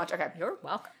 Thank you so much. Okay. You're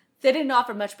welcome. They didn't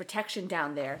offer much protection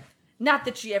down there. Not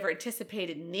that she ever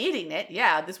anticipated needing it.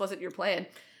 Yeah, this wasn't your plan.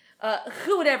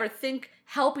 Who would ever think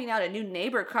helping out a new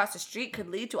neighbor across the street could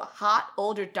lead to a hot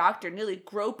older doctor nearly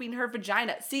groping her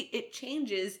vagina? See, it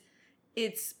changes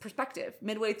its perspective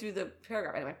midway through the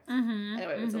paragraph.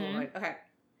 Anyway. It's a little annoying. Okay.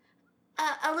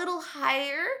 A little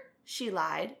higher, she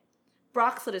lied.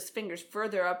 Brock slid his fingers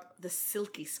further up the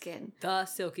silky skin. The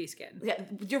silky skin. Yeah,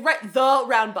 you're right. The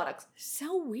round buttocks.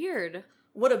 So weird.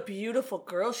 What a beautiful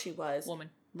girl she was. Woman.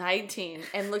 19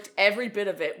 and looked every bit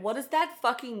of it. What does that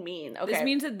fucking mean? Okay. This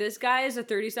means that this guy is a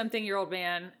 30-something-year-old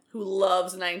man who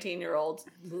loves 19-year-olds.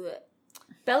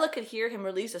 Bella could hear him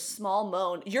release a small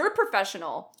moan. You're a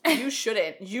professional. You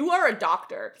shouldn't. You are a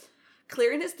doctor.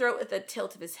 Clearing his throat with a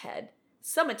tilt of his head.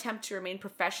 Some attempt to remain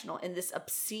professional in this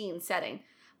obscene setting.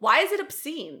 Why is it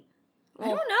obscene?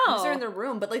 Well, I don't know. Because they're in their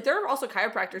room, but like there are also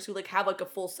chiropractors who like have like a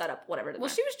full setup, whatever. Well,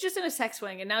 she was just in a sex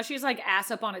swing, and now she's like ass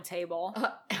up on a table.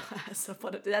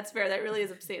 That's fair. That really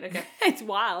is obscene. Okay, it's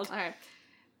wild. All right.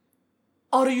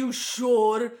 Are you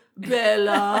sure,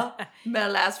 Bella?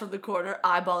 Mel asked from the corner,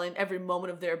 eyeballing every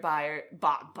moment of their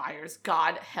buyers.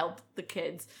 God help the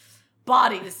kids.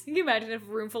 Bodies. Can you imagine if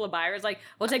a room full of buyers like,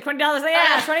 we'll take $20 in the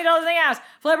ass, $20 in the ass,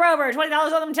 flip her over, $20 on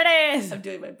them today's. I'm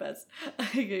doing my best.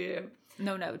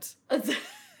 No notes.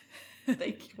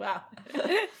 Thank you. Wow.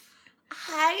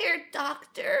 Higher,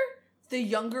 doctor. The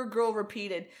younger girl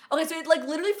repeated. Okay, so it like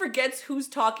literally forgets who's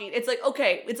talking. It's like,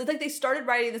 okay, it's like they started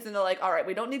writing this and they're like, all right,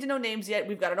 we don't need to know names yet.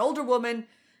 We've got an older woman.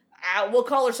 We'll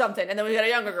call her something. And then we got a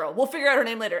younger girl. We'll figure out her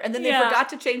name later. And then they forgot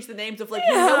to change the names of like,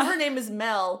 you know, her name is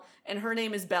Mel and her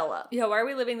name is Bella. Yeah, why are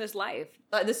we living this life?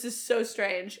 This is so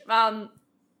strange. Rob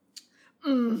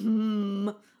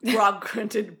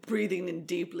grunted, breathing in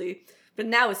deeply. But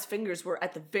now his fingers were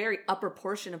at the very upper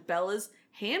portion of Bella's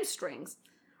hamstrings,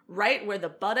 right where the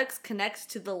buttocks connects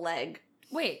to the leg.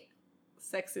 Wait.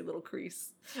 Sexy little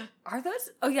crease. Are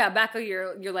those? Oh yeah, back of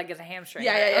your leg is a hamstring.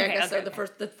 Yeah. Okay, I guess so. okay.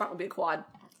 The front would be a quad.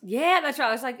 Yeah, that's right.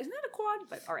 I was like, isn't that a quad?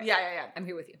 But all right. Yeah. I'm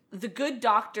here with you. The good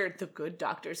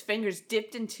doctor's fingers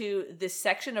dipped into this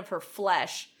section of her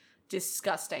flesh,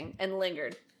 disgusting, and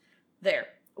lingered there,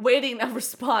 waiting a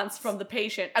response from the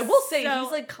patient. I will say,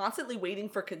 he's like constantly waiting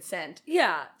for consent.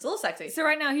 Yeah. It's a little sexy. So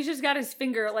right now, he's just got his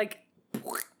finger like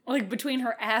between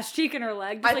her ass cheek and her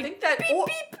leg. I think that, beep,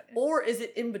 beep. Or is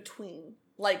it in between?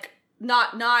 Like,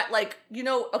 not like, you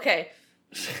know, okay.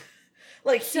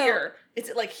 Like here. Is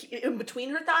it like in between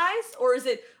her thighs? Or is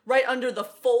it right under the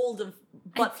fold of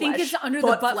butt flesh? I think it's under the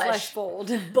butt flesh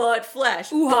fold. Butt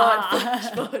flesh. Ooh-ha. Butt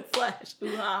flesh. Butt flesh.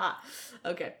 Ooh-ha.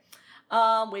 Okay.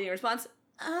 Waiting a response.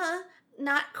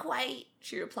 Not quite,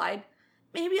 she replied.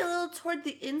 Maybe a little toward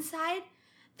the inside?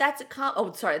 That's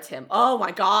oh, sorry, it's him. Oh my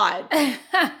God.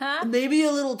 Maybe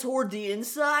a little toward the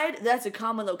inside? That's a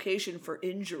common location for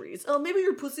injuries. Oh, maybe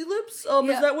your pussy lips? Is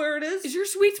that where it is? Is your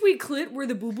sweet, sweet clit where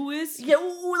the boo-boo is? Yeah,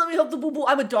 let me help the boo-boo.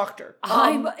 I'm a doctor.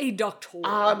 I'm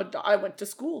a doctor. I went to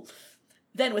school.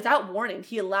 Then, without warning,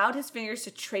 he allowed his fingers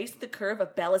to trace the curve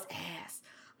of Bella's ass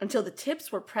until the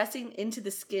tips were pressing into the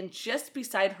skin just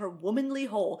beside her womanly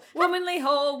hole. Womanly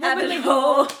hole, womanly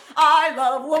hole. I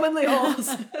love womanly holes.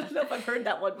 I don't know if I've heard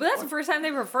that one before. Well, that's the first time they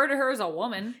refer to her as a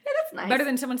woman. Yeah, that's nice. Better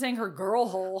than someone saying her girl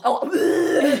hole. Oh,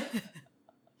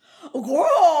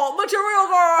 girl, material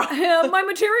girl. Yeah, my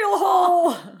material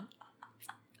hole.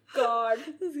 God.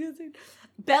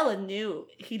 Bella knew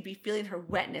he'd be feeling her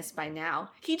wetness by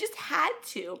now. He just had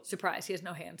to. Surprise, he has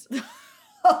no hands.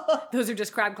 Those are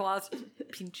just crab claws.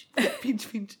 Pinch.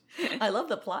 Pinch, pinch. I love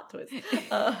the plot twist.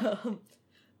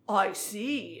 I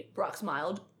see, Brock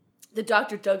smiled. The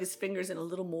doctor dug his fingers in a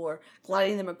little more,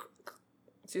 gliding them across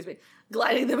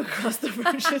the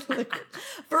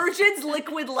Virgin's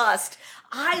liquid lust.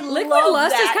 Liquid love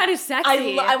lust that. is kind of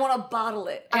sexy. I want to bottle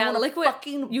it. I want to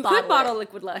fucking You bottle could bottle it.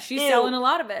 liquid lust. She's Ew. selling a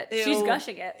lot of it. Ew. She's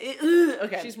gushing it.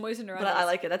 Okay. She's moistening her But eyes. I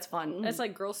like it. That's fun. That's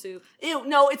like girl soup. Ew,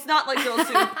 no, it's not like girl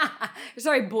soup.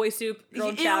 Sorry, boy soup.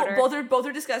 Girl chowder. Both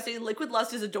are disgusting. Liquid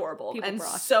lust is adorable People and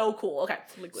broth. so cool. Okay.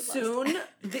 Liquid lust. Soon,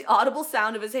 the audible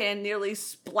sound of his hand nearly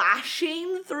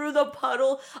splashing through the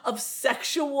puddle of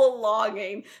sexual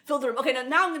longing filled the room. Okay,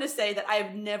 now I'm going to say that I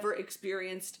have never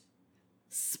experienced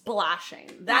splashing.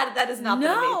 That is not the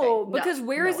main thing. No, because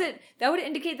where is it? That would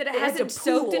indicate that it has hasn't to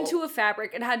soaked pool. into a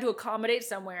fabric. It had to accommodate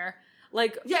somewhere.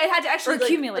 Like, Yeah, it had to actually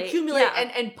accumulate. yeah.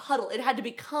 and puddle. It had to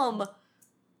become,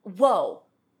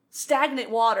 stagnant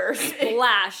water.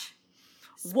 splash.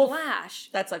 Woof. Splash.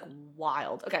 That's like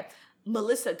wild. Okay.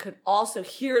 Melissa could also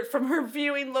hear it from her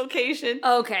viewing location.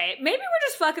 Okay, maybe we're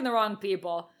just fucking the wrong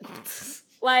people.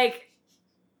 Like,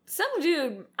 some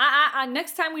dude. I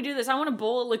next time we do this, I want a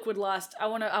bowl of liquid lust. I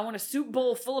want a soup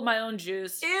bowl full of my own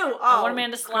juice. Ew! I want a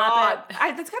man to slap it.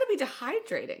 That's got to be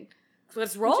dehydrating.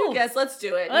 Let's roll. What'd you guess? Let's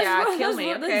do it. Let's yeah, roll. kill Let's me.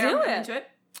 roll. Okay, Let's do I'm it. into it.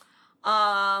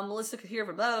 Melissa could hear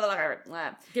from blah, blah, blah, blah.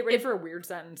 Get ready for a weird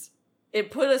sentence. It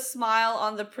put a smile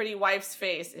on the pretty wife's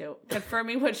face,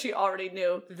 confirming what she already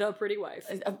knew. The pretty wife.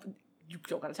 You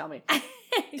don't gotta tell me.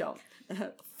 Don't.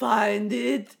 Find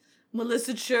it,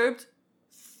 Melissa chirped.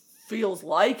 Feels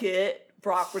like it,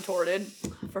 Brock retorted.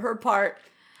 For her part,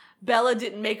 Bella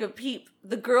didn't make a peep.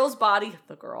 The girl,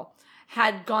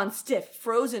 had gone stiff,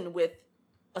 frozen with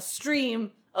a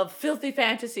stream of filthy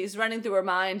fantasies running through her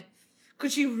mind.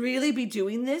 Could she really be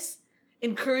doing this?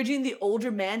 Encouraging the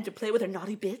older man to play with her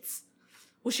naughty bits?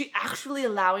 Was she actually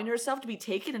allowing herself to be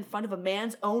taken in front of a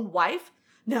man's own wife?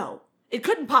 No, it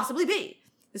couldn't possibly be.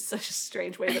 It's such a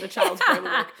strange way that a child's brain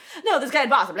would work. No, this can't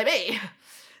possibly be.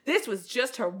 This was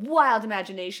just her wild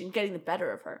imagination getting the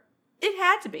better of her. It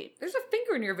had to be. There's a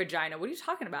finger in your vagina. What are you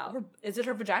talking about? Is it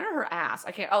her vagina or her ass?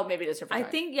 I can't. Oh, maybe it is her vagina. I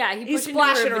think, yeah, He's pushed into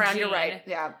splashing her around. vagina. You're right.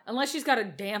 Yeah. Unless she's got a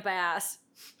damp ass.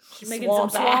 She's making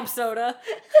Swamp some swamp ass. soda.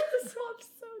 Swamp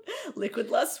soda. Liquid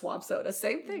lust, swamp soda.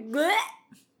 Same thing. Blech.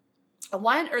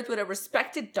 Why on earth would a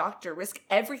respected doctor risk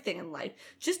everything in life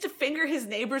just to finger his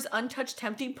neighbor's untouched,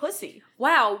 tempting pussy?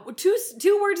 Wow,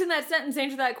 two words in that sentence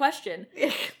answer that question.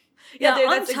 Yeah, untouched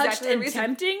that's exactly the and reason.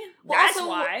 tempting? Well, That's also-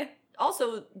 why.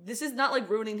 Also, this is not like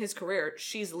ruining his career.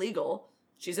 She's legal.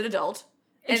 She's an adult.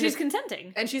 And she's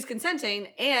consenting. And she's consenting,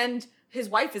 and his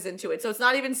wife is into it. So it's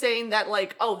not even saying that,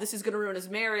 like, oh, this is going to ruin his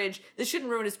marriage. This shouldn't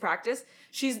ruin his practice.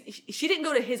 She didn't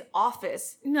go to his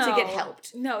office to get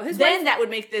helped. No, his Then wife, that would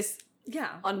make this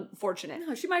yeah. unfortunate.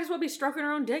 No, she might as well be stroking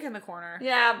her own dick in the corner.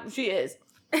 Yeah, she is.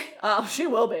 She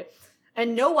will be.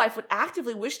 And no wife would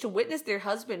actively wish to witness their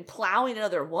husband plowing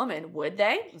another woman, would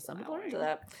they? Some people are into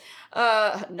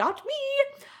that. Not me.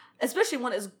 Especially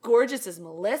one as gorgeous as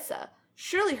Melissa.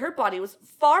 Surely her body was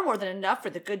far more than enough for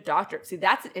the good doctor. See,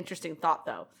 that's an interesting thought,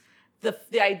 though.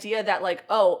 The idea that, like,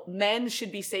 oh, men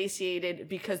should be satiated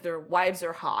because their wives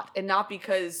are hot and not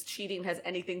because cheating has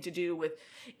anything to do with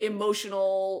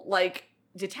emotional, like,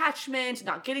 detachment,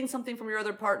 not getting something from your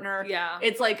other partner. Yeah.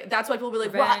 It's like, that's why people be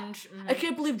like, wow, Revenge. I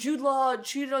can't believe Jude Law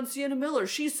cheated on Sienna Miller.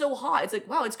 She's so hot. It's like,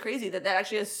 wow, it's crazy that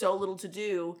actually has so little to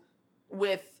do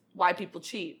with why people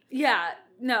cheat. Yeah,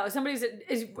 no,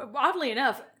 oddly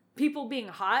enough, people being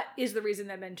hot is the reason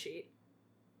that men cheat.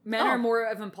 Men are more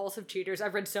of impulsive cheaters.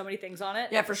 I've read so many things on it.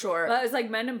 Yeah, for sure. But it's like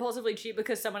men impulsively cheat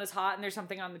because someone is hot and there's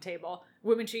something on the table.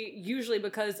 Women cheat usually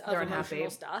because of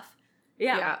emotional stuff.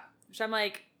 Yeah. Which I'm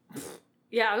like,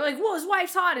 yeah, like, well, his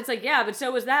wife's hot. It's like, yeah, but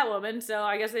so was that woman. So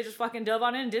I guess they just fucking dove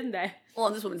on in, didn't they? Well,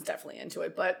 and this woman's definitely into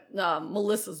it, but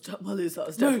Melissa is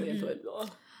definitely into it.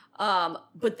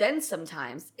 But then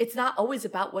sometimes it's not always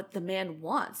about what the man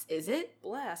wants, is it?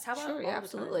 Bless. How about sure, yeah,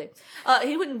 absolutely.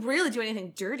 He wouldn't really do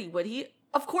anything dirty, would he?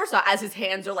 Of course not, as his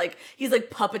hands are like, he's like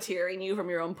puppeteering you from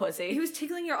your own pussy. He was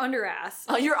tickling your under ass.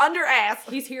 Oh, your under ass.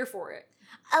 He's here for it.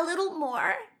 A little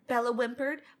more, Bella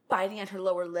whimpered, biting at her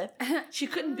lower lip. She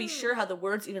couldn't be sure how the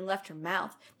words even left her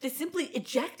mouth. They simply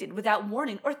ejected without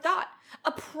warning or thought.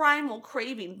 A primal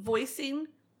craving voicing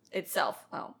itself.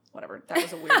 Oh, whatever. That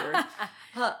was a weird word.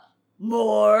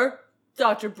 More.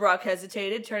 Dr. Brock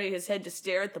hesitated, turning his head to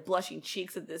stare at the blushing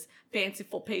cheeks of this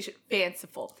fanciful patient.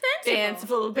 Fanciful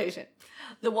little patient.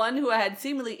 The one who had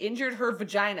seemingly injured her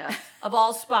vagina, of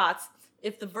all spots,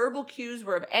 if the verbal cues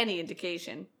were of any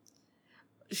indication.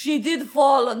 She did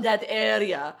fall on that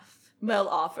area, Mel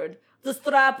offered. The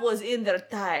strap was in there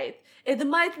tight. It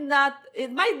might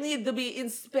need to be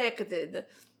inspected.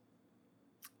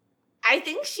 I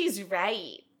think she's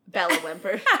right, Bella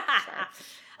whimpered.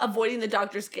 Avoiding the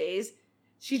doctor's gaze.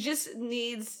 She just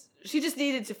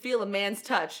needed to feel a man's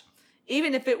touch.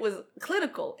 Even if it was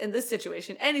clinical in this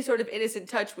situation, any sort of innocent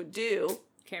touch would do.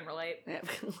 Can't relate.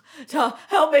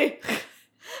 Help me.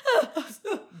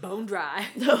 Bone dry.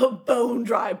 Bone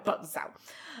dry bugs out.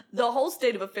 The whole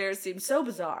state of affairs seemed so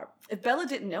bizarre. If Bella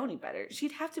didn't know any better,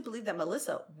 she'd have to believe that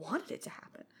Melissa wanted it to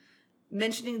happen.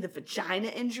 Mentioning the vagina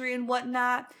injury and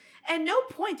whatnot. At no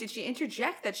point did she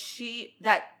interject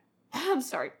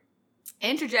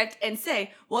interject and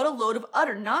say what a load of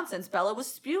utter nonsense Bella was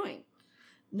spewing.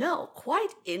 No, quite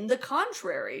in the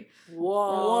contrary.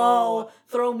 Whoa.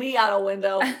 Throw me out a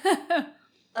window.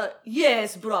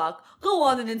 Yes, Brock. Go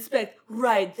on and inspect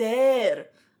right there.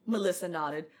 Melissa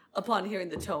nodded upon hearing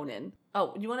the tone in.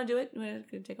 Oh, you want to do it? You want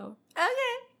to take over?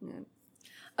 Okay. Yeah.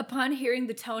 Upon hearing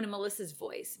the tone in Melissa's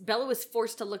voice, Bella was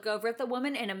forced to look over at the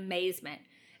woman in amazement,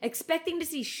 expecting to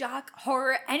see shock,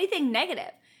 horror, anything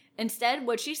negative. Instead,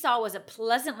 what she saw was a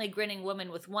pleasantly grinning woman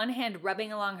with one hand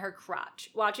rubbing along her crotch,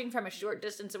 watching from a short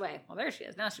distance away. Well, there she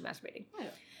is. Now she's masturbating. Yeah.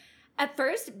 At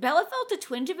first, Bella felt a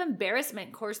twinge of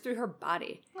embarrassment course through her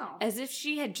body, as if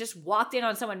she had just walked in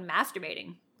on someone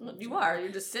masturbating. Well, you are.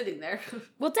 You're just sitting there.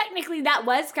 Well, technically, that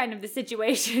was kind of the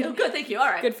situation. Oh, good. Thank you. All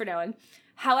right. Good for knowing.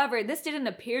 However, this didn't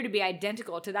appear to be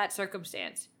identical to that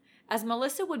circumstance, as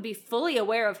Melissa would be fully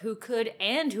aware of who could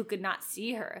and who could not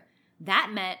see her.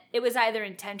 That meant it was either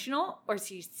intentional or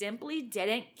she simply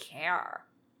didn't care.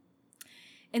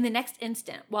 In the next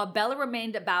instant, while Bella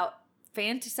remained about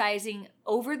fantasizing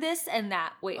over this and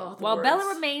that, weird.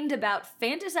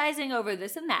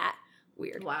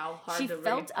 Wow, hard she to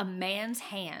felt a man's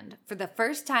hand for the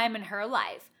first time in her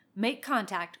life make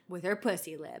contact with her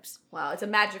pussy lips. Wow, it's a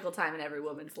magical time in every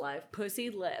woman's life. Pussy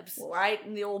lips. Right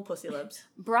in the old pussy lips.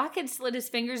 Brock had slid his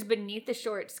fingers beneath the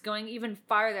shorts, going even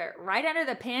farther, right under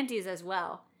the panties as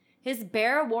well. His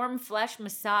bare, warm flesh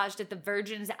massaged at the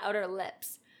virgin's outer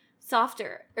lips. Soft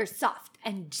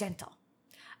and gentle.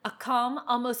 A calm,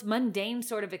 almost mundane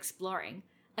sort of exploring.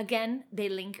 Again, they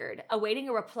lingered, awaiting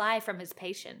a reply from his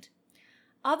patient.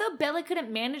 Although Bella couldn't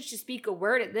manage to speak a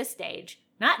word at this stage,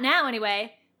 not now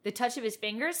anyway, the touch of his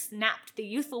fingers snapped the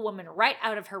youthful woman right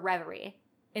out of her reverie.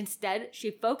 Instead,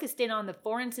 she focused in on the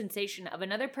foreign sensation of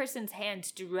another person's hand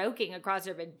stroking across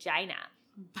her vagina.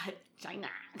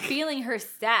 Feeling her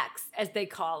sex, as they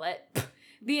call it.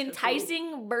 The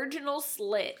enticing virginal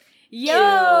slit.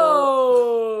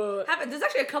 Yo! There's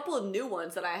actually a couple of new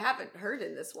ones that I haven't heard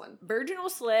in this one. Virginal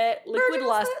slit, liquid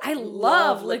lust. I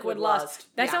love liquid lust.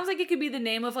 That sounds like it could be the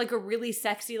name of like a really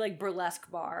sexy like burlesque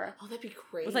bar. Oh, that'd be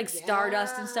great. With like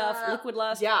stardust and stuff. Liquid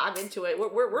lust. Yeah, I'm into it.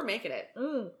 We're making it.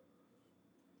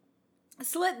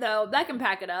 Slit though, that can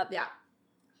pack it up. Yeah.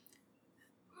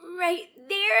 Right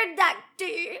there, doctor.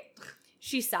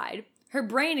 She sighed. Her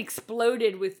brain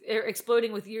exploding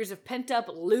with years of pent-up,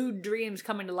 lewd dreams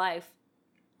coming to life.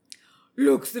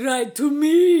 Looks right to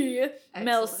me, excellent.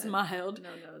 Mel smiled,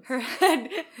 her head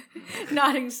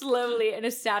nodding slowly in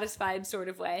a satisfied sort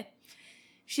of way.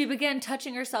 She began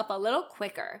touching herself a little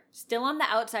quicker, still on the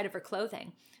outside of her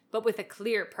clothing, but with a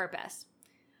clear purpose.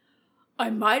 I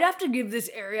might have to give this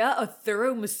area a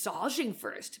thorough massaging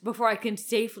first before I can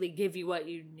safely give you what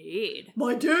you need.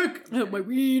 My dick! My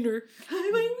wiener.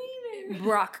 My wiener.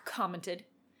 Brock commented.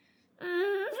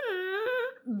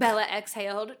 Bella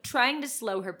exhaled, trying to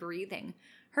slow her breathing.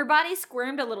 Her body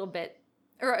squirmed a little bit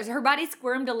her body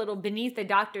squirmed a little beneath the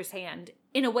doctor's hand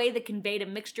in a way that conveyed a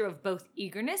mixture of both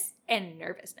eagerness and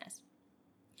nervousness.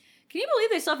 Can you believe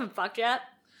they still haven't fucked yet?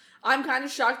 I'm kind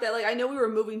of shocked that, like, I know we were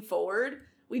moving forward.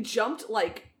 We jumped,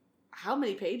 like, how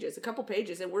many pages? A couple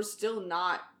pages, and we're still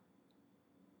not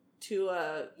to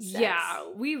sex. Yeah,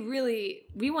 we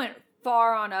went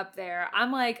far on up there.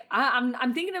 I'm like,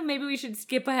 I'm thinking of maybe we should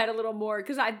skip ahead a little more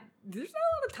because there's not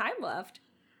a lot of time left.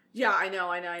 Yeah, I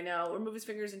know. Remove his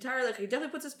fingers entirely. Like, he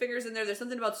definitely puts his fingers in there. There's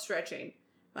something about stretching.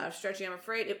 Stretching, I'm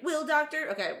afraid. It will, doctor.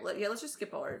 Okay, let's just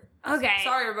skip forward. Okay.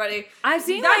 Sorry, everybody. I've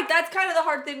seen that's kind of the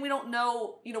hard thing. We don't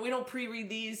know, we don't pre-read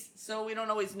these, so we don't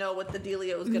always know what the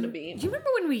dealio is going to be. Do you remember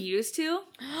when we used to?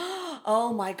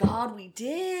 Oh my god, we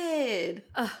did.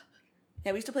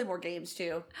 Yeah, we used to play more games,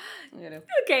 too.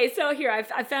 Okay, so here,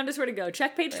 I found us where to go.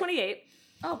 Check page 28.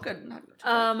 Oh, good.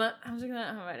 I was looking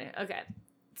at, okay.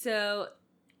 So,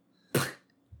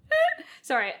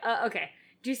 sorry, okay.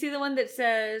 Do you see the one that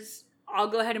says, I'll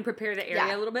go ahead and prepare the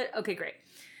area a little bit? Okay, great.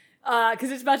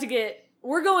 Because it's about to get,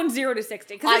 we're going 0 to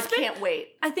 60. I can't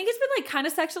wait. I think it's been like kind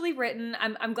of sexually written.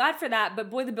 I'm glad for that,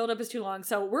 but boy, the buildup is too long.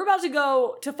 So we're about to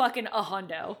go to fucking a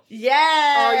hundo.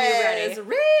 Yes! Are you ready?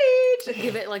 Read!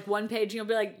 Give it like one page and you'll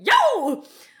be like, yo!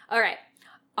 All right.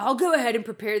 I'll go ahead and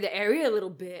prepare the area a little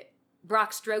bit.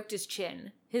 Brock stroked his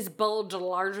chin, his bulge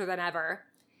larger than ever.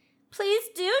 Please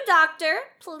do, doctor.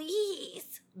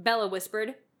 Please. Bella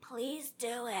whispered. Please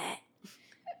do it.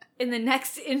 In the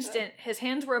next instant, his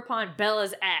hands were upon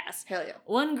Bella's ass. Hell yeah.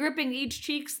 One gripping each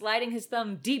cheek, sliding his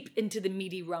thumb deep into the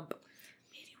meaty rump.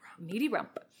 Meaty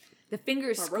rump. The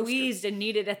fingers squeezed and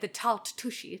kneaded at the taut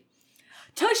tushy.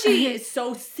 Tushy is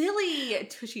so silly.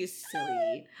 Tushy is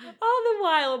silly. All the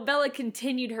while, Bella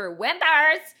continued her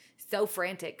whimpers. So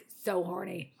frantic, so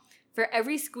horny. For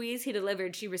every squeeze he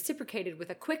delivered, she reciprocated with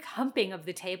a quick humping of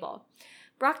the table.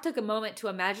 Brock took a moment to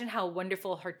imagine how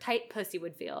wonderful her tight pussy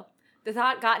would feel. The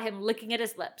thought got him licking at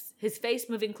his lips, his face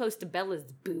moving close to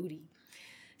Bella's booty.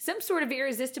 Some sort of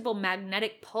irresistible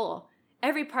magnetic pull.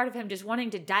 Every part of him just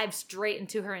wanting to dive straight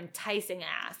into her enticing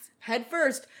ass. Head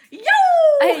first. Yo!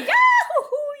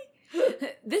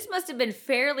 This must have been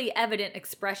fairly evident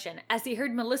expression as he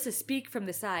heard Melissa speak from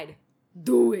the side.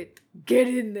 Do it. Get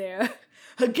in there.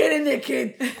 Get in there,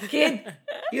 kid. Kid.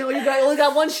 You only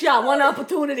got one shot, one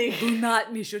opportunity. Do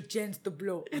not miss your chance to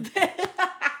blow.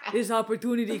 This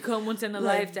opportunity come once in a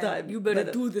lifetime. You better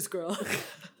do this, girl.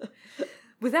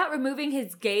 Without removing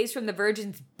his gaze from the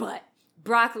virgin's butt,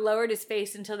 Brock lowered his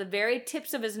face until the very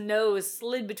tips of his nose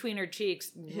slid between her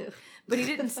cheeks. But he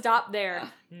didn't stop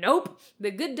there. Nope.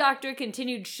 The good doctor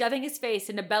continued shoving his face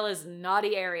into Bella's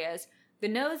naughty areas. The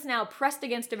nose now pressed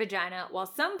against her vagina, while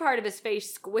some part of his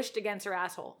face squished against her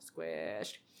asshole.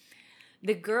 Squished.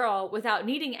 The girl, without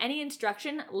needing any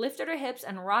instruction, lifted her hips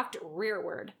and rocked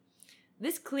rearward.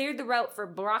 This cleared the route for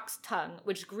Brock's tongue,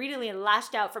 which greedily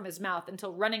lashed out from his mouth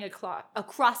until running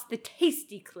across the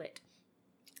tasty clit.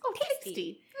 Oh,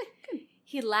 tasty.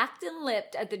 He lacked and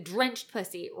lipped at the drenched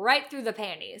pussy right through the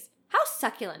panties. How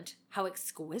succulent. How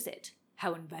exquisite.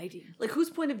 How inviting. Like,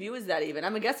 whose point of view is that even?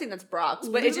 I'm guessing that's Brock's,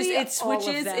 but it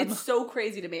switches. It's so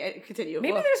crazy to me. Continue.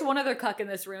 Maybe there's one other cuck in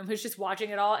this room who's just watching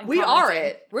it all and we are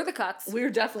it. We're the cucks. We're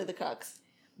definitely the cucks.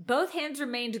 Both hands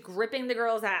remained gripping the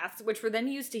girl's ass, which were then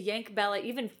used to yank Bella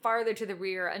even farther to the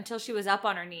rear until she was up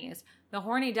on her knees. The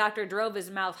horny doctor drove his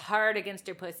mouth hard against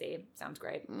her pussy. Sounds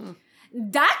great.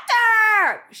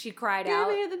 Doctor! She cried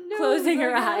out, closing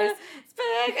her eyes.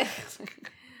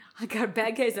 I got a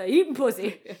bad case of eating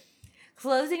pussy.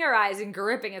 Closing her eyes and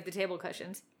gripping at the table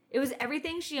cushions. It was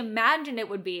everything she imagined it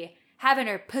would be. Having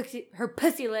her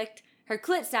pussy licked, her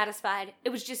clit satisfied. It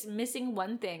was just missing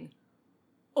one thing.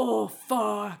 Oh,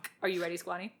 fuck. Are you ready,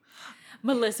 Squanny?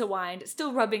 Melissa whined,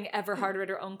 still rubbing ever harder at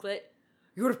her own clit.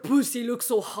 Your pussy looks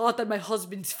so hot on my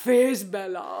husband's face,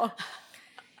 Bella.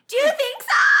 Do you think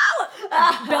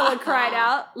so? Bella cried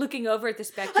out, looking over at the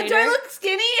spectator. Do I look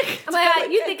skinny? Oh my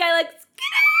God, you think I look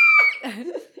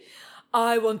skinny?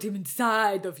 I want him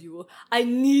inside of you. I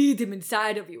need him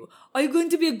inside of you. Are you going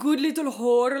to be a good little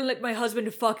whore and let my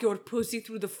husband fuck your pussy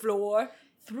through the floor?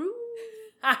 Through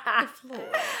the floor.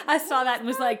 I saw that and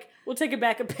was like, we'll take it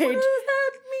back a page. What does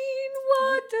that mean?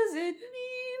 What does it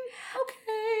mean?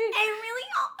 Okay. I really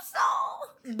hope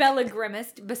so. Bella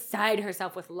grimaced, beside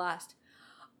herself with lust.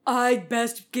 I'd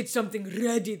best get something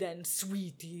ready then,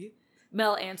 sweetie.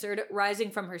 Mel answered,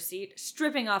 rising from her seat,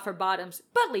 stripping off her bottoms,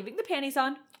 but leaving the panties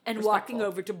on, and walking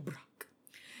over to Brock.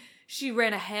 She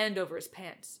ran a hand over his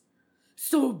pants.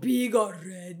 So big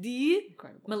already?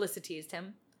 Incredible. Melissa teased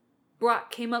him.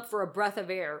 Brock came up for a breath of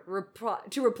air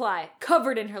to reply,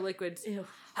 covered in her liquids. Ew.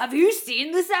 Have you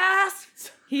seen this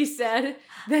ass? He said,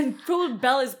 then pulled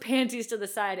Bella's panties to the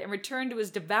side and returned to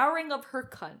his devouring of her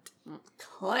cunt.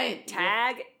 Cunt.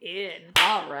 Tag in.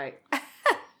 All right.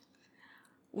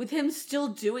 With him still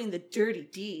doing the dirty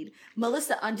deed,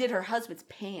 Melissa undid her husband's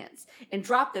pants and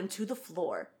dropped them to the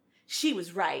floor. She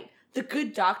was right. The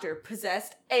good doctor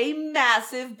possessed a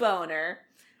massive boner.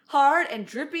 Hard and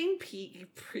dripping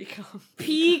pre-cum.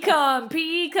 P-cum. I'm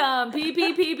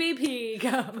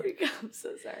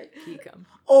So sorry. P-cum.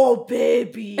 Oh,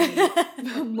 baby.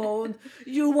 Moan.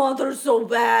 You want her so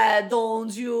bad,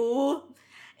 don't you?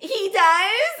 He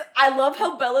does. I love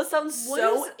how Bella sounds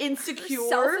so insecure. Her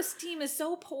self-esteem is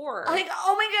so poor. Like,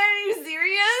 oh my god, are you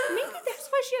serious? Maybe that's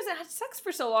why she hasn't had sex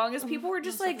for so long, is people were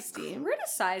just like self-esteem.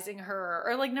 criticizing her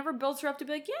or like never builds her up to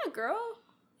be like, yeah, girl,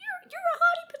 you're a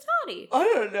hottie patati. I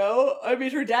don't know. I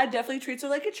mean, her dad definitely treats her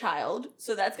like a child,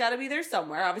 so that's got to be there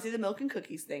somewhere. Obviously, the milk and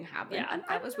cookies thing happened. Yeah,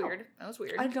 that was weird. That was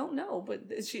weird. I don't know, but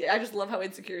I just love how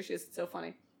insecure she is. It's so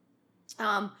funny.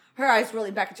 Her eyes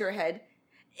rolling back into her head.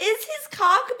 Is his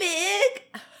cock big?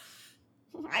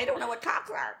 I don't know what cocks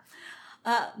are.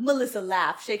 Melissa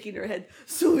laughed, shaking her head.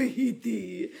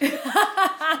 Sweetie,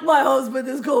 my husband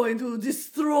is going to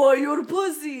destroy your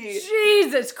pussy.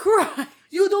 Jesus Christ.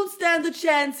 You don't stand a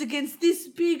chance against this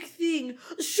big thing.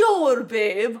 Sure,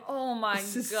 babe. Oh my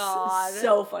This is God.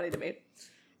 so funny to me.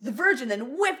 The virgin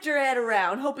then whipped her head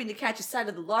around, hoping to catch a sight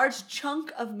of the large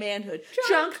chunk of manhood.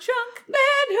 Chunk.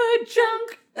 Manhood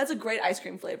chunk. That's a great ice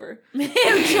cream flavor.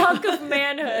 Chunk of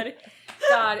manhood.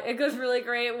 God, it goes really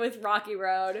great with Rocky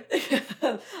Road.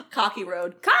 Cocky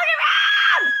Road.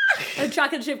 A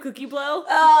chocolate chip cookie blow.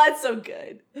 Oh, it's so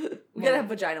good. We gotta have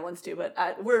vagina ones too,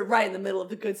 but we're right in the middle of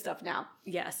the good stuff now.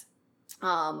 Yes.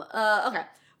 Okay.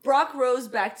 Brock rose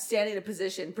back to standing in a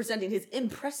position, presenting his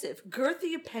impressive,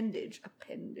 girthy appendage.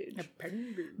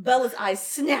 Bella's eyes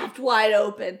snapped wide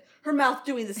open, her mouth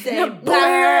doing the same.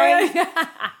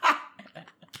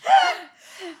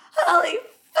 Holy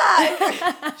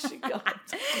fuck! She got.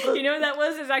 You know what that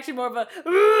was? It's actually more of a.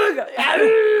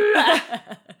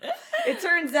 It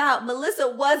turns out Melissa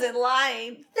wasn't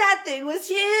lying. That thing was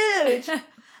huge,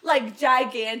 like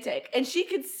gigantic, and she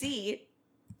could see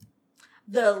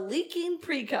the leaking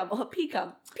pre-cum,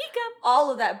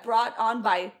 all of that brought on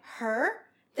by her,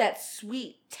 that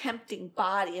sweet, tempting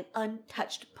body and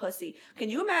untouched pussy. Can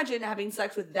you imagine having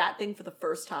sex with that thing for the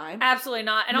first time? Absolutely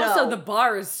not. And No. also the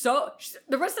bar is so...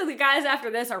 The rest of the guys after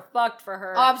this are fucked for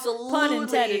her. Absolutely. Pun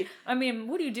intended. I mean,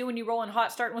 what do you do when you roll in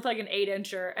hot starting with like an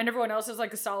 8-incher and everyone else is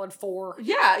like a solid 4?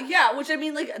 Yeah, which I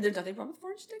mean, like, there's nothing wrong with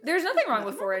 4-inch sticks. There's nothing wrong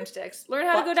with 4-inch dicks. Learn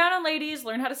how to go down on ladies,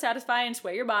 learn how to satisfy and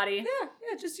sway your body.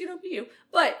 Yeah, just, be you.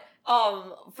 But,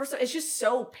 first of all, it's just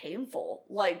so painful,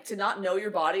 like, to not know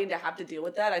your body and to have to deal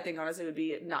with that, I think, honestly, would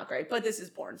be not great. But this is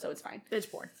porn, so it's fine. It's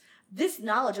porn. This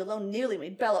knowledge alone nearly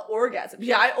made Bella orgasm.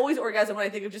 Yeah, I always orgasm when I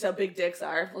think of just how big dicks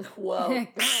are. Like, whoa.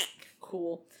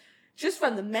 Cool. Just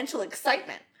from the mental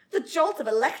excitement, the jolt of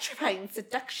electrifying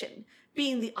seduction,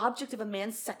 being the object of a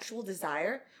man's sexual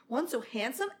desire, one so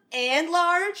handsome and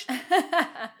large. And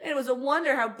it was a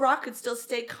wonder how Brock could still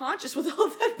stay conscious with all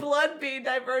that blood being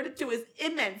diverted to his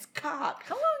immense cock.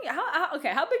 How long?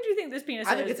 How big do you think this penis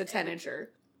is? I think it's a 10-incher.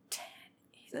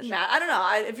 10-inch. I don't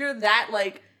know. If you're that,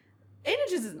 like, 8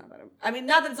 inches is not that. I mean,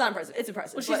 not that it's not impressive. It's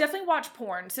impressive. Well, she's definitely watched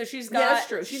porn, so she's got. Yeah, that's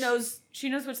true. She knows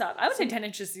what's up. I would say 10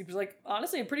 inches seems like,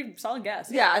 honestly, a pretty solid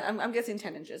guess. Yeah, I'm guessing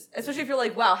 10 inches. Especially if you're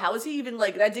like, wow, how is he even,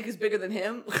 like, that dick is bigger than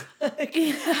him? Like,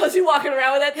 how's he walking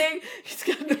around with that thing? He's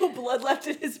got no blood left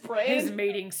in his brain. His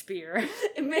mating spear.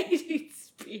 Mating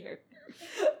spear.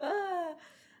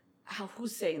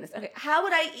 Who's saying this? Okay, how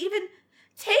would I even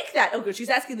take that? Oh, good. She's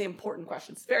asking the important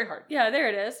questions. It's very hard. Yeah, there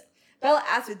it is. Bella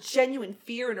asked with genuine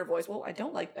fear in her voice. Well, I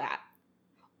don't like that.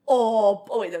 Oh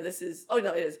wait, no, it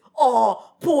is.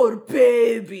 Oh, poor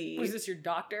baby. Was this your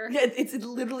doctor? Yeah, it's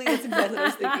literally, that's exactly what I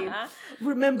was thinking.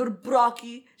 Remember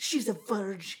Brocky? She's a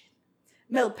virgin.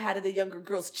 Mel patted the younger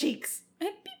girl's cheeks.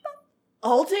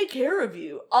 I'll take care of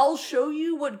you. I'll show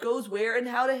you what goes where and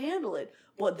how to handle it.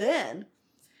 But then,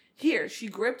 here, she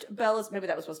gripped Bella's, maybe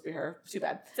that was supposed to be her. Too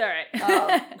bad. It's all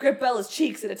right. Gripped Bella's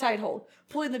cheeks in a tight hold,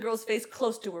 pulling the girl's face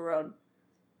close to her own.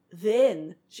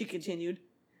 Then, she continued,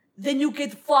 then you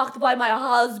get fucked by my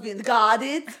husband, got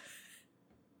it?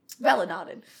 Bella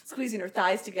nodded, squeezing her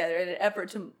thighs together in an effort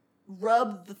to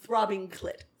rub the throbbing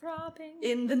clit.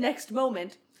 In the next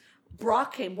moment,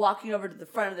 Brock came walking over to the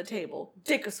front of the table,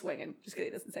 dick a-swinging. Just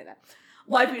kidding, he doesn't say that.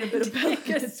 Wiping a bit of Bella's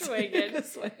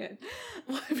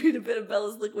Wiping a bit of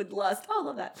Bella's liquid lust. Oh, I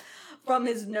love that. From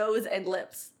his nose and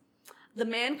lips. the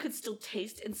man could still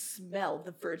taste and smell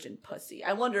the virgin pussy.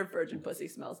 I wonder if virgin pussy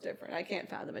smells different. I can't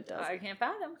fathom it does. I can't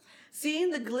fathom.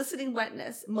 Seeing the glistening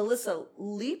wetness, Melissa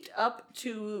leaped up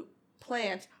to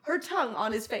plant her tongue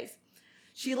on his face.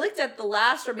 She licked at the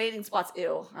last remaining spots.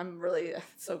 Ew, I'm really,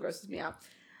 so grosses me out.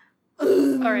 All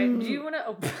right, do you want to...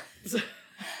 Oh.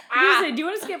 Do you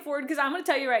want to skip forward? Because I'm going to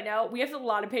tell you right now, we have a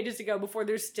lot of pages to go before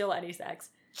there's still any sex.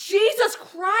 Jesus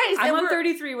Christ! I'm on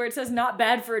 33 where it says not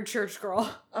bad for a church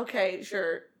girl. Okay,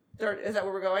 sure. Is that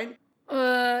where we're going?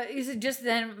 Is it just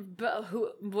then? But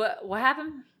what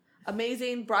happened?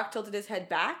 Amazing. Brock tilted his head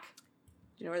back.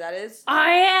 Do you know where that is? Oh,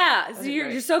 yeah. So Okay,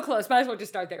 you're so close. Might as well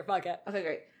just start there. Fuck it. Okay,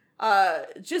 great.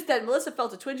 Just then, Melissa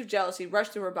felt a twinge of jealousy rush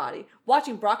through her body,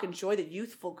 watching Brock enjoy the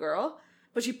youthful girl,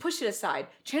 but she pushed it aside,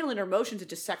 channeling her emotions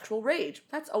into sexual rage.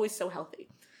 That's always so healthy.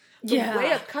 The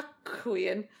way a cuck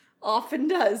often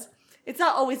does. It's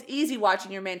not always easy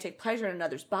watching your man take pleasure in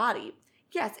another's body.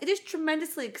 Yes, it is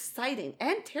tremendously exciting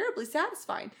and terribly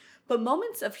satisfying, but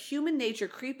moments of human nature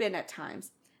creep in at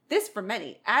times. This, for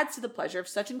many, adds to the pleasure of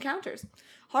such encounters.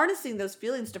 Harnessing those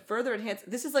feelings to further enhance...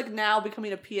 This is like now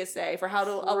becoming a PSA for how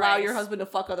to allow your husband to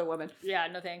fuck other women. Yeah,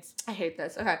 no thanks. I hate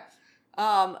this. Okay.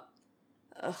 I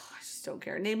just don't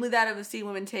care. Namely that of seeing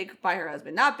women take by her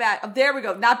husband. Not bad. Oh, there we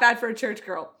go. Not bad for a church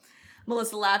girl.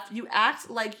 Melissa laughed. You act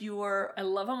like you were... I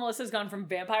love how Melissa's gone from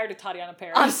vampire to Tatiana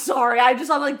Paris. I'm sorry. I'm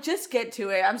like, just get to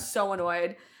it. I'm so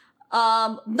annoyed.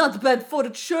 Not bad for a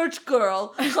church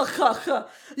girl.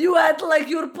 You act like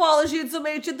you're polishing some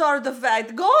ancient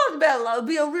artifact. Go on, Bella.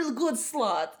 Be a real good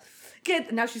slut.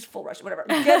 Now she's full Russian. Whatever.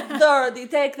 Get dirty.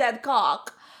 Take that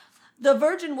cock. The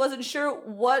virgin wasn't sure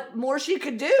what more she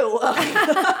could do.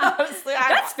 Honestly,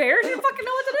 that's fair. She didn't fucking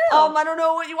know what to do. I don't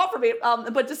know what you want from me.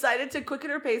 But decided to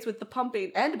quicken her pace with the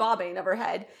pumping and bobbing of her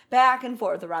head back and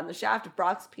forth around the shaft of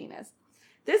Brock's penis.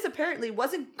 This apparently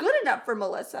wasn't good enough for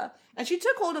Melissa, and she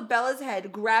took hold of Bella's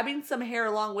head, grabbing some hair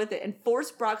along with it, and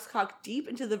forced Brock's cock deep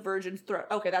into the virgin's throat.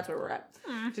 Okay, that's where we're at.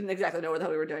 Didn't exactly know what the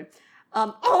hell we were doing.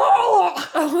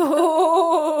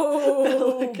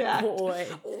 Boy.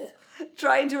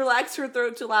 Trying to relax her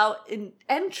throat to allow an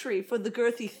entry for the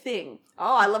girthy thing.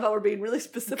 Oh, I love how we're being really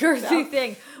specific. Girthy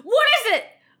thing. What is it?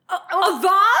 A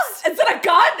vase? Is it a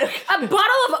gun? A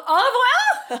bottle of olive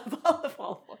oil? A bottle of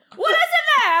olive oil. What is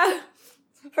in there?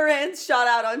 Her hands shot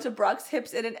out onto Brock's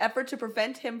hips in an effort to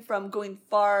prevent him from going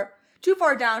too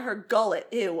far down her gullet.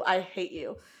 Ew, I hate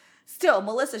you. Still,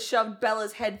 Melissa shoved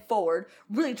Bella's head forward,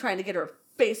 really trying to get her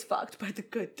face fucked by the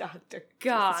good doctor.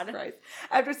 God. Jesus Christ.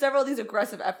 After several of these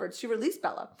aggressive efforts, she released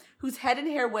Bella, whose head and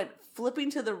hair went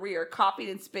flipping to the rear, coughing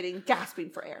and spitting,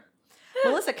 gasping for air.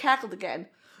 Melissa cackled again.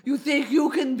 You think you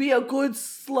can be a good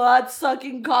slut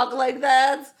sucking cock like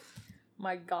that?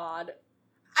 My God.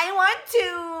 I want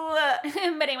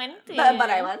to. But I want to. But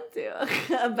I want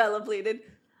to. Bella pleaded.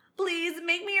 Please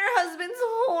make me your husband's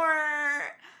whore.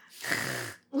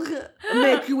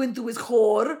 Make you into his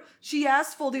whore? She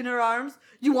asked, folding her arms.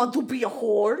 You want to be a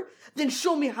whore? Then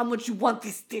show me how much you want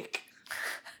this dick.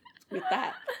 With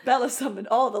that, Bella summoned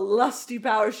all the lusty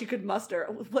power she could muster.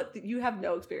 What? You have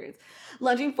no experience.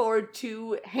 Lunging forward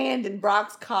to hand in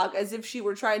Brock's cock as if she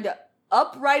were trying to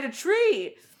upright a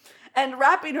tree, and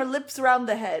wrapping her lips around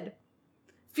the head.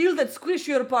 Feel that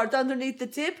squishier part underneath the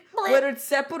tip, where it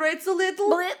separates a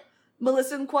little?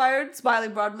 Melissa inquired,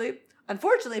 smiling broadly.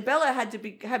 Unfortunately, Bella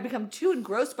had become too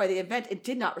engrossed by the event and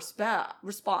did not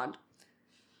respond.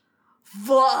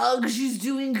 Fuck, she's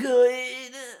doing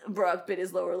good. Brock bit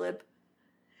his lower lip.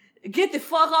 Get the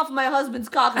fuck off my husband's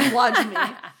cock and watch me.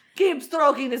 Keep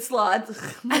stroking it,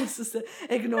 slut. Melissa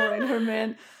ignoring her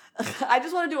man. I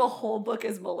just want to do a whole book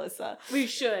as Melissa. We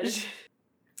should.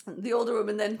 The older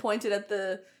woman then pointed at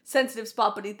the sensitive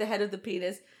spot beneath the head of the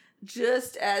penis,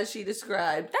 just as she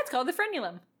described. That's called the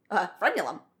frenulum.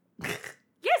 Frenulum.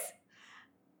 Yes.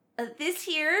 This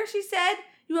here, she said.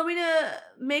 You want me to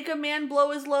make a man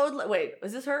blow his load? Wait,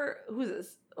 is this her? Who's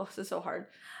this? Oh, this is so hard.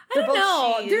 I don't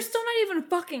know. They're still not even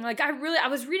fucking. Like, I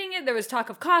was reading it. There was talk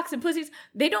of cocks and pussies.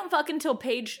 They don't fuck until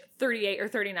page 38 or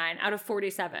 39 out of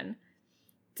 47.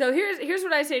 So here's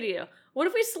what I say to you. What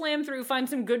if we slam through, find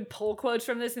some good pull quotes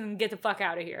from this, and get the fuck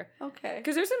out of here? Okay.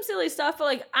 Because there's some silly stuff, but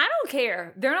like, I don't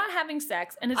care. They're not having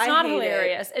sex, and it's not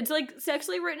hilarious. It's like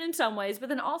sexually written in some ways, but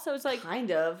then also it's like...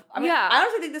 Kind of. I mean, yeah. I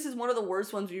honestly think this is one of the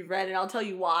worst ones we've read, and I'll tell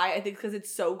you why. I think because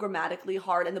it's so grammatically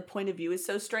hard, and the point of view is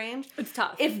so strange. It's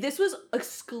tough. If this was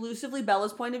exclusively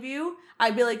Bella's point of view,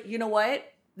 I'd be like, you know what?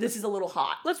 this is a little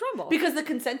hot. Let's rumble. Because the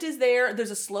consent is there.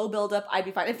 There's a slow buildup. I'd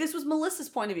be fine. If this was Melissa's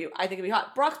point of view, I think it'd be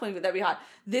hot. Brock's point of view, that'd be hot.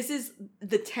 This is,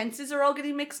 the tenses are all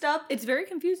getting mixed up. It's very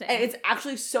confusing. And it's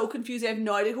actually so confusing. I have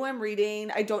no idea who I'm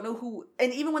reading. I don't know who,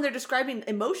 and even when they're describing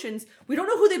emotions, we don't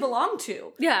know who they belong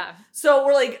to. Yeah. So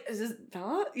we're like, is this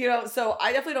not? You know, so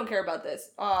I definitely don't care about this.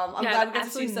 I'm glad we got to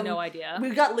see some. No idea.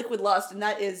 We've got Liquid Lust, and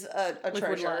that is a Liquid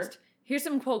treasure. Lust. Here's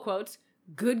some quotes.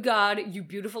 Good God, you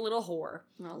beautiful little whore.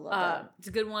 I love that. It's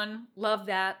a good one. Love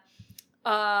that.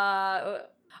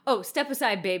 Step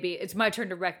aside, baby. It's my turn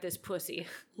to wreck this pussy.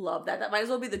 Love that. That might as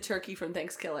well be the turkey from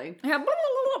Thanksgiving. Yeah.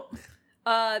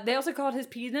 They also called his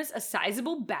penis a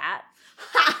sizable bat.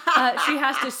 She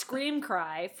has to scream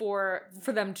cry for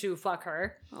them to fuck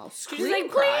her. Oh, She's like,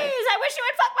 please, I wish you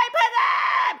would fuck my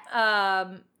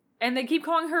pussy. And they keep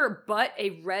calling her butt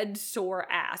a red sore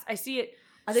ass. I see it.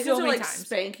 I think so they're many like times.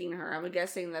 spanking her. I'm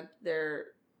guessing that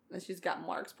she's got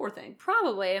marks. Poor thing.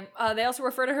 Probably. They also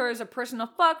refer to her as a personal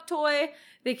fuck toy.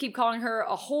 They keep calling her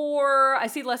a whore. I